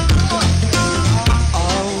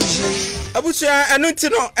 abusia enunti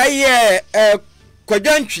no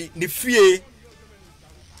kwadwantwi ne fie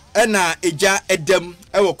na eja edam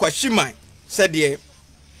ewo kwashiman sede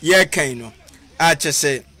ye kan no a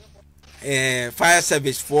chese fire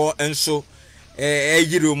service for enso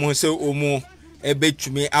yiri mu se omu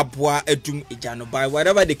ebetumi aboa adum eja no by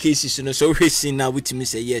whatever the case is no so hwesi na witimi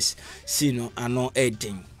say yes see no ano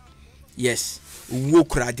eden yes wo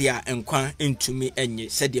kurade a enkwan entumi enye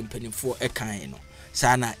sede mpanimfo ekan no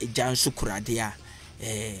sana ejan sukurade a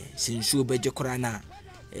sinsu beje kurana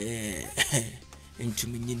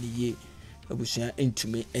entumi nyini ye abusia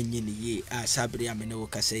entumi enyini ye a sabre amene wo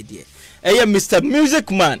kasa die Mr.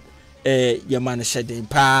 Music Man ye man sheden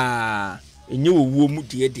pa enye wo mu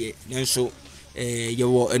die nenso ye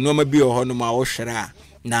wo enoma bi ho no ma wo hwera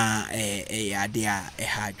na ade a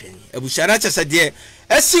ha adwen abusia na chese die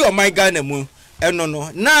esi o my Ghana mu eno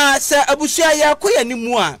no na se abusia ya koya ni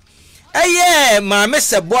mu a maame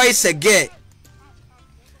se boy se girl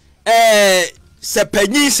se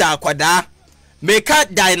panyin sa akwada meka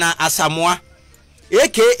dina Asamoah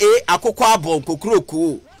aka Akufo-Addo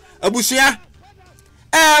kokroko abusia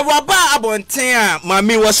waba abonten a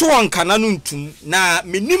maame wo so wonka na no ntum na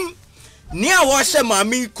menim ni a wo hye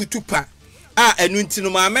maame kutupa a enu ntino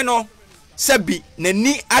maame no sabi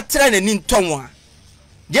nani atra nani ntonwa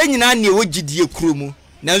je nyina ne wo gidie kromu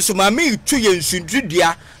nanso maame tu ye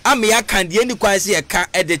nsundudua am ya kan de ni kwanse ye ka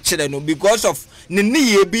ede kire no because of ne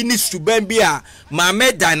ye bi ni suban bi a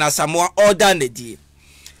maame dan Asamoah order na die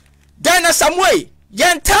dan Asamoah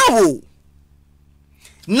yentawo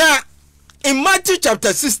na in Matthew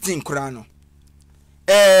chapter 16 Qur'an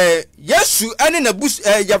Yesu ane na bus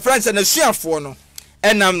ya France na suafo no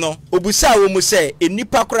enam no obusa wo mu se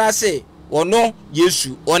enipa kora se ono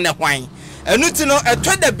Yesu one hwan enuti no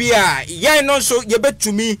etoda bia yen no so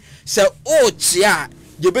yebetumi se o chia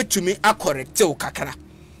yebetumi acorrecte o kakra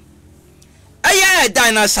aya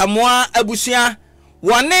dan Asamoah abusua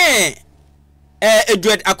wone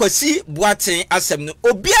Edward akwasi buaten asem no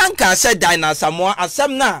obianka se dan Asamoah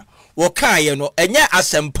asem na wo kaaye no enye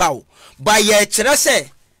asempaw ba ye kire se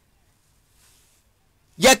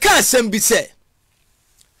ye ka asem bi se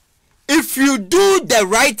if you do the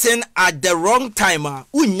right thing at the wrong time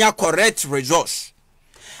unya correct results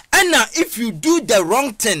and if you do the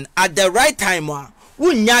wrong thing at the right time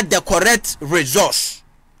unya the correct results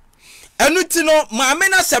enuti no maame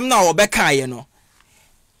na asem na wo be kaaye no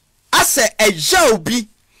ase eja obi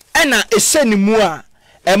ena ehye mu a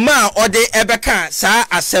ema ode ebeka saa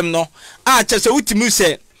asem no a chese wutimi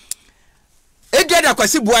se Edward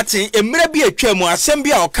akwasi buaten emre bi atwam asem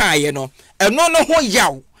bi a okaaye no eno no ho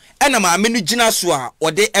yaw ena maame no gina so a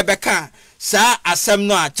ode ebeka saa asem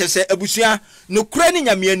no a chese abusua no kura ni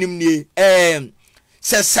nyame anim nie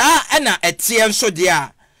se saa ena etie nso de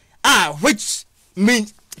a which mean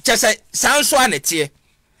chese saa nso anete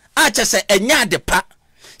a chese enya de pa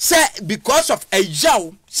say because of a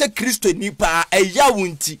yaw say Kristo nipa a yaw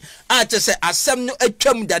nti a chese asem no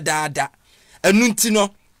atwam dadaada enu nti no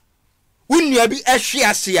wunua bi ahwe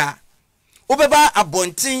ase a obeba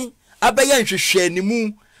abonten abeya nhwehwe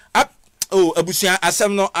animu abusua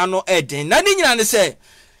asem no ano eden na ni nyina ne say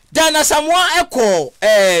Dan Asamoah eko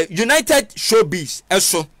United Showbiz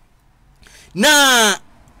eso na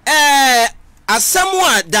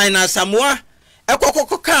Asamoah Dan Asamoah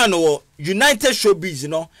eko no United Showbiz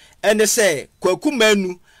no ene say kwaku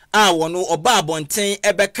manu a wono oba abonten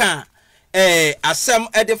ebeka asem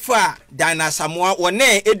edefa Dan Asamoah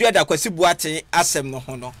wone eduada kwasi buate asem no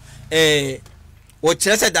ho no wo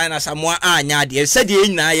kire se Dan Asamoah anya de se de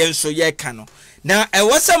nyina ye nso ye ka no na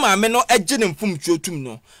ewose maame no agine mfum tuotum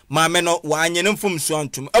no maame no wa anye ne mfum so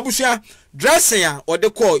antum abusua dressing a ode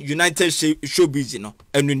call United Showbiz no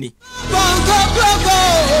anuni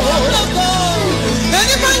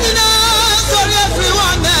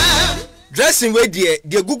dressing we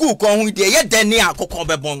de gugu ko hu de ye dani akokọ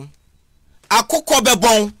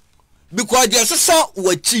bebon because de so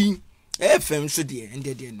wachi FM so de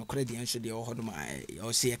ende de no kre de so de ohodoma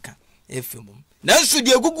o se ka FM na so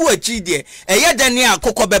de gugu wachi de ye dani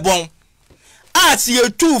akokọ bebon asi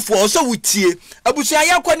etufo so wutie abusia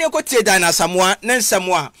yakọ ko tie Dan Asamoah ne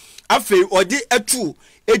nsamoa afi odi etu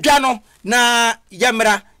edwa no na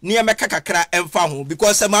yemra ne yemeka kakra emfa ho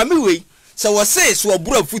because maame wei se wo se so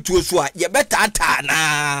obura futuo so a ye betata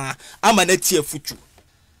na ama na tie futu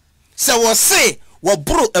se wo se wo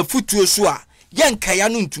buru afutuo so a ye nkaya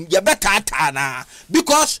no ntum ye betata na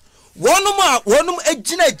because wonum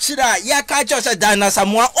agina akira ya ka cha se Dan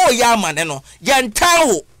Asamoah o ya ama ne no ye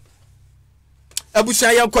ntawo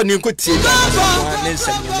abusia yanko ne nko tie ne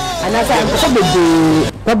nsem anasa nko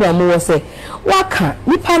bebe problem wo se waka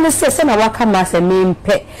nipa ne se na waka ma se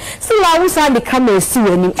mempe se la wo sa de camera si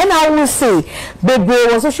wani e na wo se bebe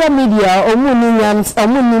wo social media omu ni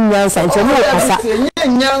nyansa nche mo kasa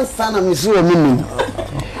nyansa na misu o mimi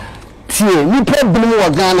tie ni problem wo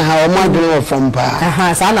Ghana ha o mo adwene wo fam pa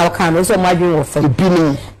aha sa na waka no so mo adwene wo fam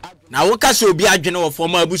bini na wo kasa obi adwene wo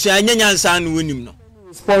fam abusia nyansa no wonim no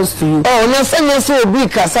response to you oh no say obi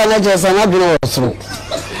kasa na jesa na adwene wo so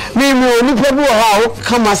mi ni problem wo ha o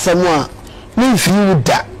kama Asamoah mi fi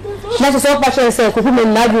da na so pa say ko me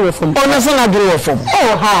na adwene wo fam oh no say na adwene wo fam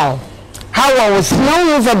oh how I was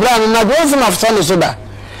now for brand na go some of son so da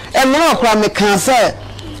e me no kwa me kan say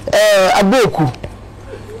abeku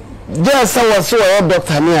just say so o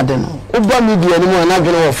doctor me ade no ubo media ni mo na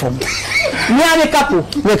adwene wo fam ni ani kapo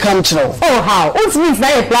me kan chiro oh how it means na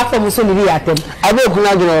your platform so ni atem abeku na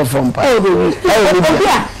adwene wo fam pa obi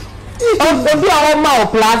a ma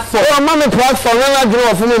platform o ma me platform na adwene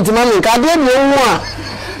wo fam ntima me ka de me wu a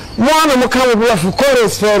mo na mo kan wo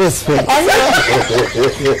for respect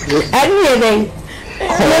anything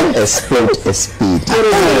speed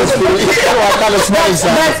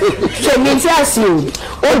so means you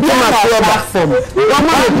o be my platform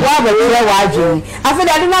mama we have a clear waju after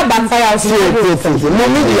that na backfire so no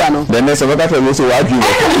media no the next of that we so waju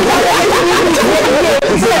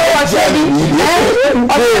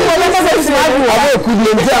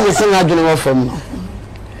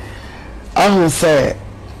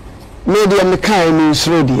media me kind news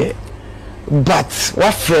radio but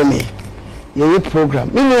what for me your program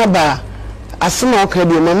me no ba Asamoah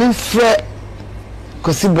okadi ma me frɛ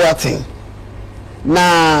kosi boating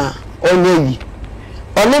na onyeyi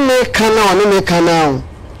one me kana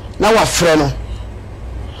na wa frɛ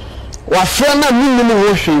na minni mo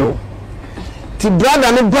wo hwe ti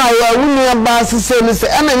brother ne ba ya wunu ba sese ni se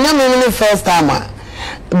na nyame ne first time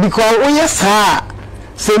because o yesa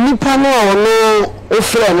se nipa no ono o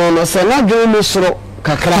frɛ no se na dwo mu soro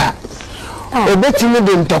kakra obetimi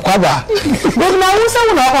de ntokwaba but na wo se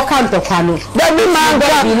wo na o ka ntokwa no da bi ma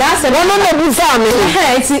ga bi na se no bi fa me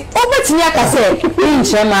ti obetimi aka se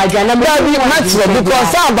nche ma adwa na da bi ma tire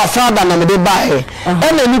because aba father na me de bae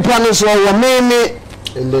na nipa no so wo me ni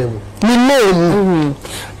name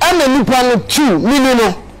na nipa no tu mini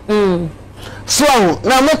no so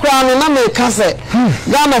na me kwa no na me ka se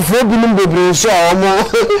Ghana for bi no bebre so omo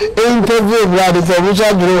interview brother for which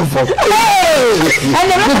I drew for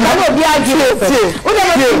and the be agile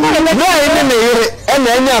no me yire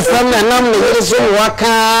enya asam na nam me yire so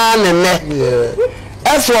waka ne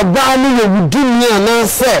eso ba no ye wudumi ana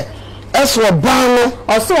se eso ba no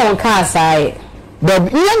oso on ka asai da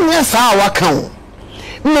nya sa waka o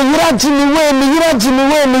me yira jimi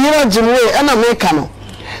we ana me ka no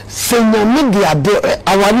senya media de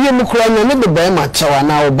awariye mu kura nya ne be ba ma chawa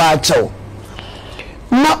na oba chawo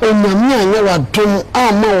na onyame anya wadom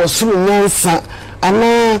ama wosoro nyansa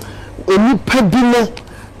ana onipa bi no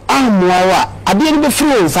amwawa ade ne be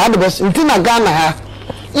friends ade be ntina Ghana ha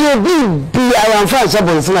ye bi ayanfa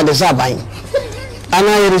sabon sina de saban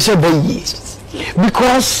ana ye se bayi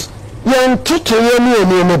because Yan tutu ye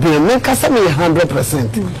ni be me kasa me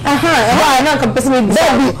 100%. Aha, na kan pese me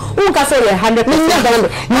baby, un kasa ye 100%.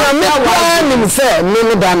 Na me kwa ni say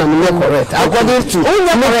me dana me correct. According to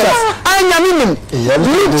anya minim.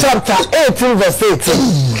 Luke chapter 18 verse 18.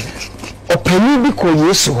 Opani bi ko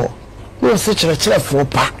Yesu ho. No se kyerɛkyerɛfo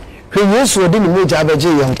pa. Hwe Yesu odi ni moja abeje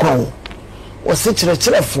ye nkwan. O se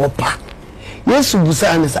kyerɛkyerɛfo pa. Yesu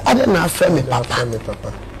busa ne sa ade na afɛ me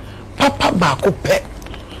papa. Papa ba ko pɛ.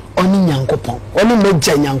 Oni nyankopon oni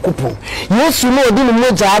meja nyankopon Yesu no odi ni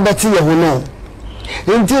meja abeti ye ho no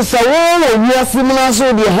nti sa wo wiase mu na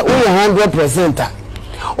so de wo 100%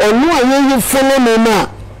 onu ayeyi fene me na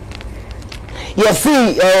ye fi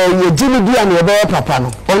ye jini bia na ye be papa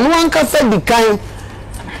no onu anka fa dikan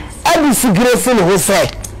abi sigrese no ho se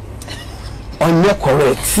onye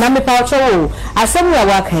correct na me pa cho asem ya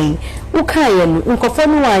wakan ukaye no nkofo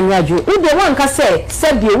no wanyadwo ude wanka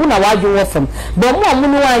se bi ewu na wadwo wofam bo mo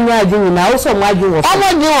no wanyadwo nyina wo so mo adwo wofam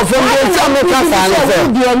omo dwo wofam de ti ameka fa ne se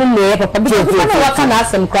ude no ne papa bi ko na waka na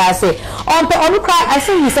asem kra se onpe onu kra I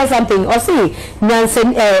say he said something or say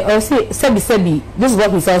nyansen or say sebi this is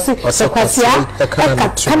what he said say kwasia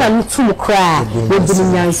kana ntum kra we bi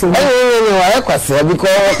nyansen wa kwasia because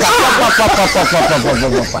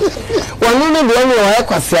wonu ne de wa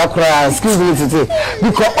kwasia kra excuse me today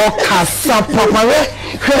because papa we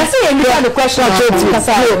say you have a question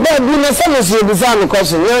but we no say you design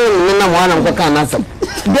question you na mo na ko kan answer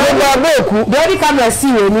Baby camera see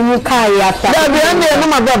you ni kai after. Baby na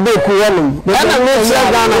ma ba beku wonum. Na no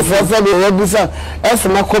tia Ghana for be we bisa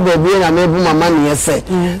esma ko baby na me bu mama ne yese.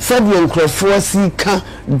 Said the nkrofo sika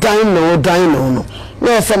dan no no.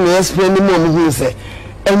 Na say me explain ni mo hu say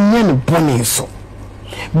enye ne bone so.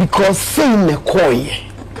 Because say ne koye.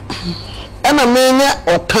 Ena me nya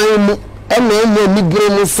otan mu ena enye ni gre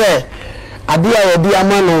mu say ade a obi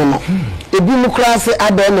amano no. Ebi mu kra say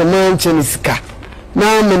ade na manche ni sika.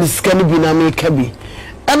 Na meniska ni bi na meka bi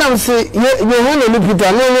ana se ye hona ni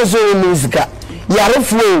pita no so meniska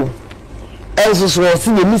yarefo enso so se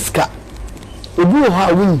ni miska obi ho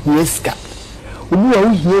a won hiska obi a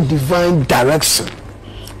won hie divine direction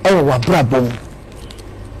wa brabom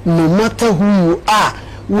no matter who you are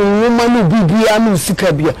wo woman bibia no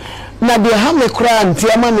sika bia na de ha me kra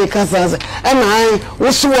ntiama me kasa ana ai wo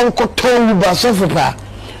so won koton wu ba so fopa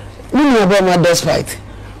ni ni ba ma despite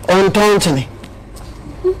on tontene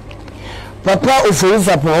Papa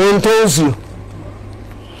oferiza po ontonsu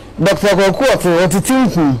Dr. Akufo-Addo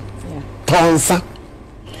otitinku tonsa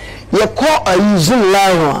ye ko ayuzun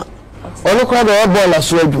lawa olukwa de bola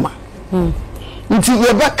so adwuma nti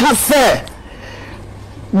ye baka se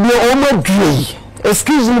bi o madui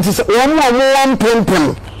excuse me to say o mo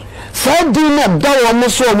pempem so di na da o mo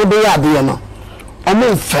so o mo de ade no o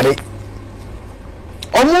mo fere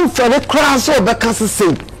kra so baka se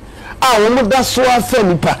wo da so afa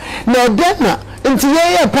nipa na dena nti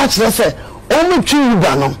ye patch se o mu twi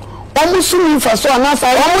uba no o mu sumi fa so anasa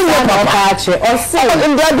o mu ye papa ache o se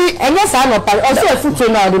ndadi enye sa no pa o se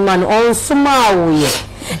futu na odi man o suma wo ye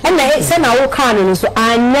na se na wo kan no so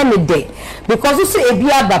anya me de because you say ebi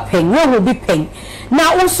aba pen wo bi pen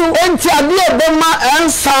na wo so enti ade e ma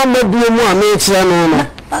ensa ma bi mu a me kire no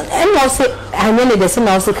and also I know the same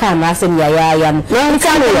also can ask him ya no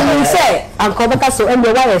you say uncle beka so and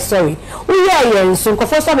why sorry we hear so ko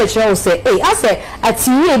for some show say hey I say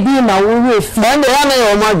atiye bi na wo we fi and ya na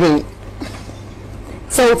your madwen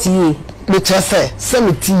so tiye be say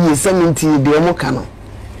 70 de mo ka no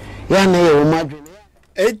ya na your madwen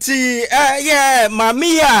eti yeah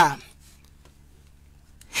mamia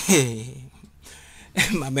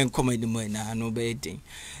mamen komedi mo na no be din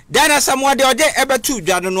Dana Asamoah de ode ebetu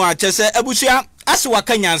dwano no a chese abusua ase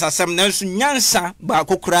waka nyansa sem nanso nyansa ba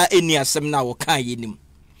kokura eni asem na wo kan yenim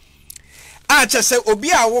a chese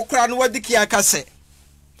obi a wo kura no wadiki aka se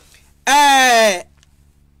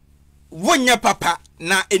wonya papa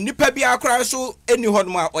na enipa bi akura so eni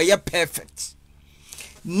hodom a oye perfect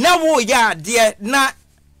na wo ya de na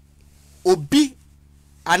obi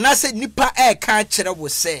anase nipa ka kire wo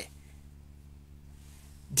se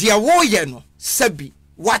dia wo ye no sabi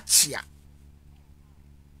wachia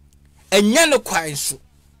enya no kwan so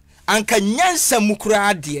anka nyansa mukura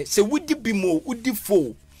ade se wudi bimo wudi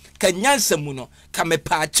fo ka nyansa mu no ka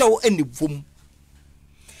mepaachew eni vom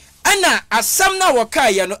ana asam na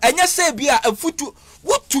wakaye no enya se bia afutu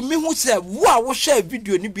wotumi hu se wo a wo hwe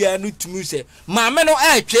video ni bia no tumi se maame no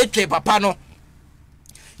twetwe papa no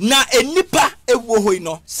na enipa ewo hoi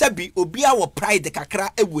no sabi obi a wo pride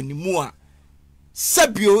kakra ewo ni mu a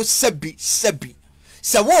sabio sabi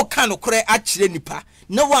se wo ka no kore a kire nipa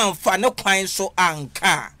na wamfa ne kwan so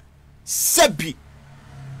anka sabi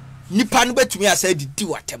nipa no betumi asa didi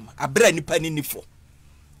watem abra nipa ni nifo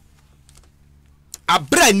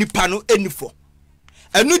abra nipa no enifo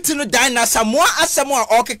enu ti no dan na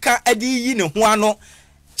Asamoah okeka adi yi ne ho ano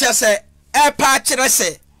chese epa kire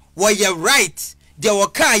se wo ye right de wo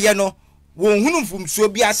kan ye no wo hunu mfumsuo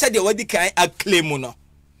bi asa de wadi kan acclaim no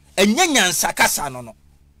enyanyansa kasa no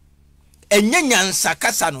enyanyansa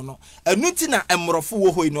kasa no enu ti na emrofo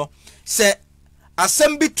wo hoi no se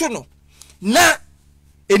asem bi to no na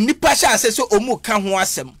enipa sha ase so omu ka ho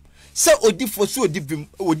asem se odifo so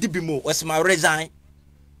odibi mo wasema resign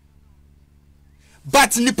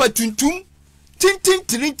but nipa tuntum tintin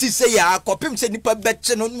tirinti se ya kopem se nipa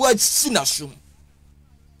beche no no asinasum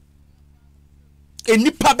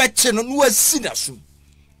enipa beche no no asinasum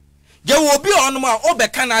je wo bi onum a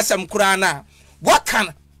obeka na asem kura na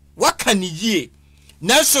wakan yie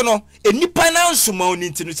nanso no enipa na nsoma oni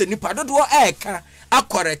ntinu se nipa dodo eka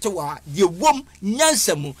akorete wa ye wom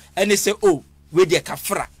nyansamu ene se o we de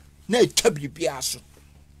kafra na etwa bibia aso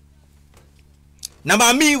na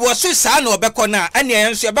mami wo so sa na obekọ na ene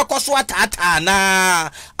enso obekọ so atata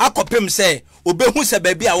na akopem se obehu se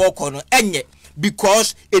ba bia wo kọ no enye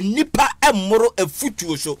because enipa emmoro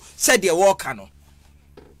afutuo so se de wo ka no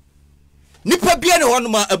nipa bia ne hono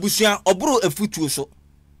ma abusua oboro afutuo so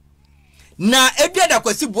na ebia da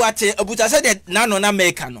kwasi buate abuta se de nano na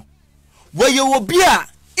meka no woye obi a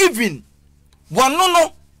even wono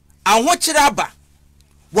no ahokyere aba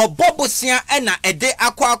wo bobosia na ede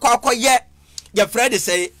akwa ye ya Fred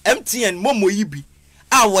say MTN momo yibi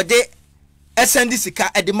a wode SND sika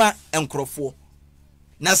edema enkrofo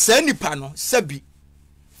na sa nipa no sabi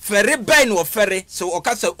fere ben wo fere so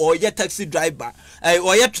okasa oye taxi driver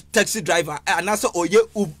oye taxi driver anasa oye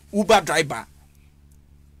Uber driver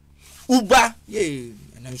Uber ye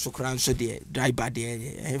na so kran so de driver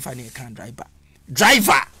de efani kan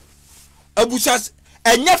driver abusas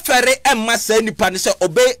enye fere emma sa nipa ne se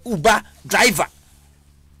obe Uber driver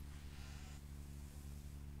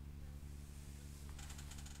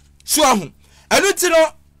so ahu anu ti no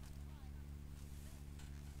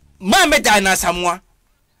ma me dan na Asamoah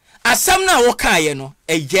asam na wo kan ye no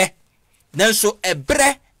eye nanso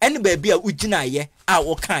ebre ene ba bia ugina ye a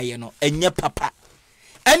wo kan ye no enye papa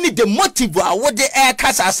any the motive a wo de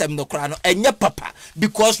kasa asem no kra no enye papa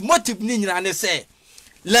because motive ni nyina ne say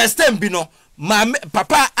last time bi no ma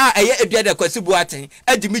papa a eye edua de kwasi buaten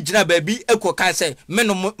adimi gina ba bi ekoka say me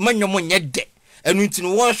no manyom nye de enu nti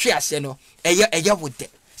no wo hwe ase no eye wo de.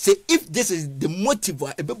 Say if this is the motive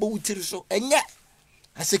ebebo wutiri so enye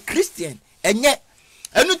as a Christian enye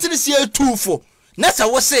enu tiri sie tuufo na sa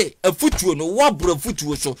wo say afutuo no wo bro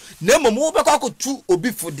afutuo so na mom wo bekọ akotu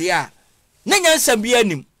obi fode a na nyansam bi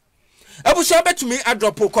anim abuso betumi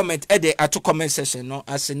adrop comment ede ato comment section no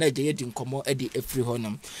as na je yedi nkomo ede efri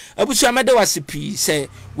honum abuso amede wasipi say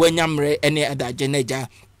wanyamre ene adaje na ja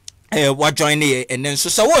wa join ye and then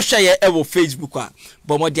so wo share ye e wo Facebook a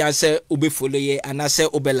bomodi ase obe follow ye and ase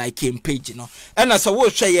obe like him page no and so wo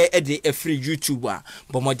share ye e de free YouTube a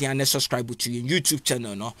bomodi an subscribe to your YouTube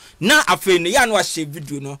channel no na afi no ya no a share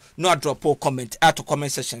video no drop comment at comment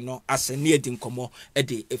section no ase ne edi nkomo e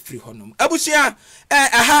de free honum abusua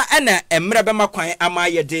aha na emre be makwan ama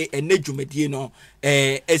ye de enadwumadie no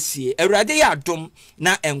esie awurade ya adom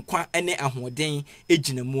na enkwa ene ahoden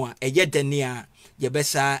egina mu a eye dane a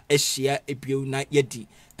yebesa ehia ebio na yedi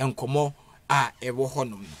enkomo a ewo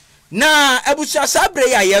honom na abusia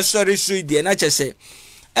sabre ya yesori suide na chese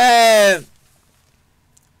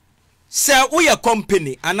se uye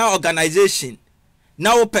company ana organization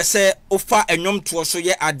na wo pese ofa enwom to so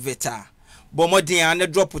ye adverta bomodin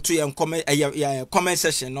an drop to ye comment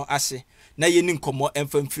section no ase na ye ni nkomo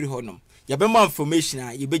emfamfiri honom yebema information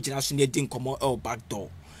a yebegina so ne di nkomo el back door.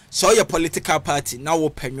 So your political party now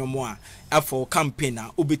open your more for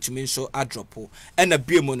campaigner ubitumi so adropo and a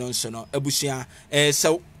beamono so no abusia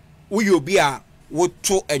so we be a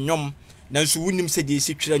woto enyom nanso wunim se de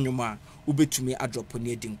esi twere nyoma ubetumi adropo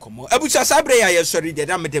ne di nkomo abusia sabre ya ye sorry de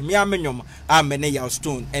am de me amenyom amene ya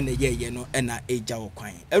stone ene ye no ena eja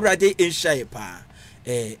okwan awurade enhyae pa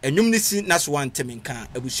enyom ni si na so wantem nka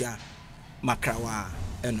abusia makrawa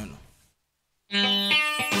eno no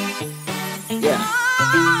yeah.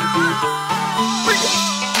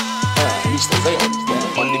 Mr. Zayat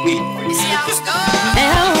on the beat.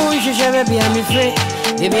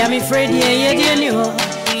 Baby, I'm afraid, yeah, you.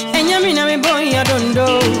 And you know, boy, I don't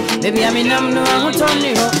know. Baby, I'm no, I'm not on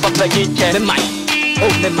you. Papa, you tell me mine.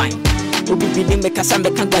 Oh, me mine. Oh, be the make us and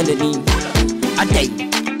the candidate. A day.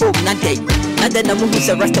 Oh, not day. Not that I'm who's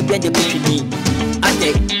a rest of the country. A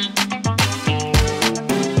day.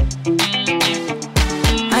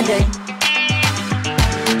 A day.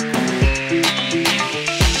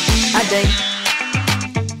 day.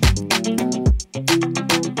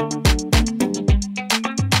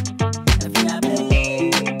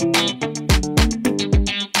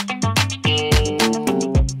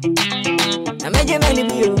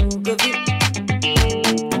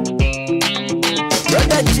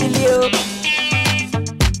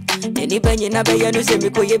 Anybody na be ya no se me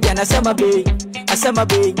ko ye bia na Asamoah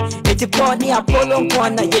Bay eti poni Apollo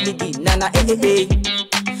nkwana yedidi nana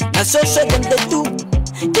na so them they do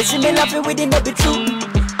they see me laughing within the be true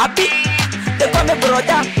happy they call me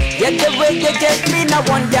brother yet the way they get me na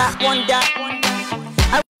wonder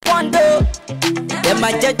I wonder them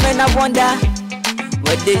my judgment I wonder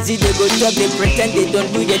what they see they go talk they pretend they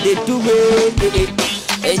don't do it they do it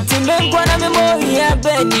eti me nkwana me mo ya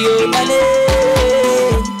beni o nane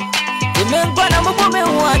men gonna move me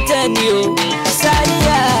want you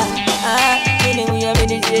Saria meaning we are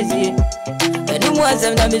many days and who was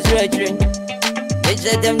them that is registering they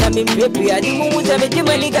said them that me baby I didn't move them to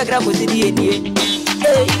many grab with the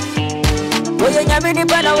hey boy you have any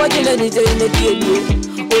bana what you need to in the day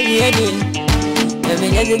oh yeah I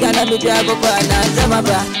mean you gonna be jago bana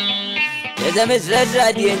zamaba there's a miss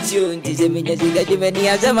radiant tune this me just got the many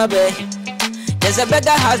Asamoah there's a beggar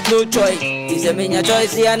has no choice. It's a mania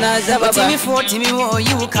choice. Jimmy 4, Jimmy War,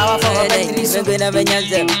 you cover for a battery. So good of a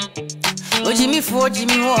Yanzem. Oh, Jimmy 4,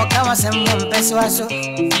 Jimmy War, cover some one peso.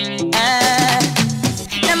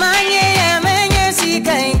 Namanya, Mania, see,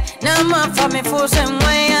 Nama for me for some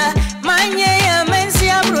way. Mania,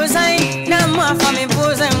 Mensia, Rosai, Nama for me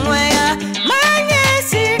for some way. Mania,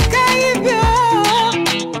 see,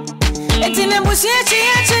 it's in a bush,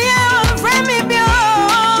 from me,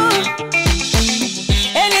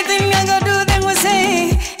 anything I go do, them will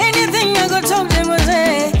say. Anything I go talk, them will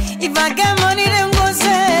say. If I get money, them go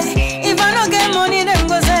say. If I don't get money, them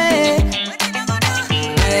go say.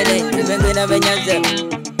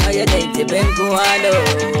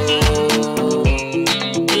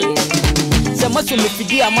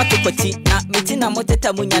 What Metina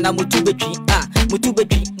Moteta Munyana Mutubetri,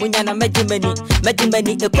 Mutubetri, Munyana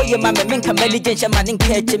Medimeni, the Koya Mamma Minka Medijan Manin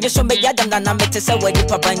Ketch, Mission Megadan and Ametesa, where the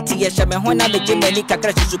Papanti, Shamahona, Medimeni,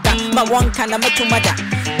 Kakrasuka, my one can Amatumada,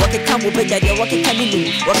 what it can be, what it can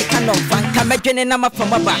be, what it cannot find, Kamajan and Nama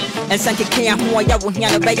from Abba, and Sanki Kaya, who are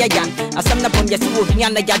Yahuana Bayagan, as some of them Yasu,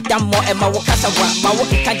 Yana Yadamo, and Mawakasawa,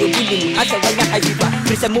 Mawaki can you win, as a Waya Hajiba,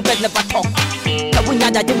 Chris and Mubet never talk.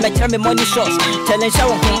 Kabunya da dimbe tell me money shots. Tell and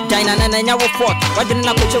show China na nya wo fort. Wadin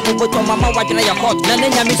na ko chewo boto mama wadin ya hot. Na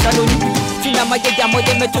nya mi saloni. Tina ma je jamo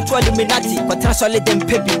de meto to illuminati. Ko transole dem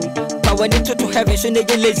pebi. Ka wani to heaven so ne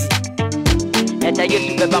lazy. Eta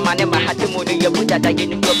yesu be ba mane ma hati mo ne yebu da ye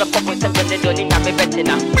ni go be ko se be ne doni na me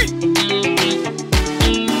betina.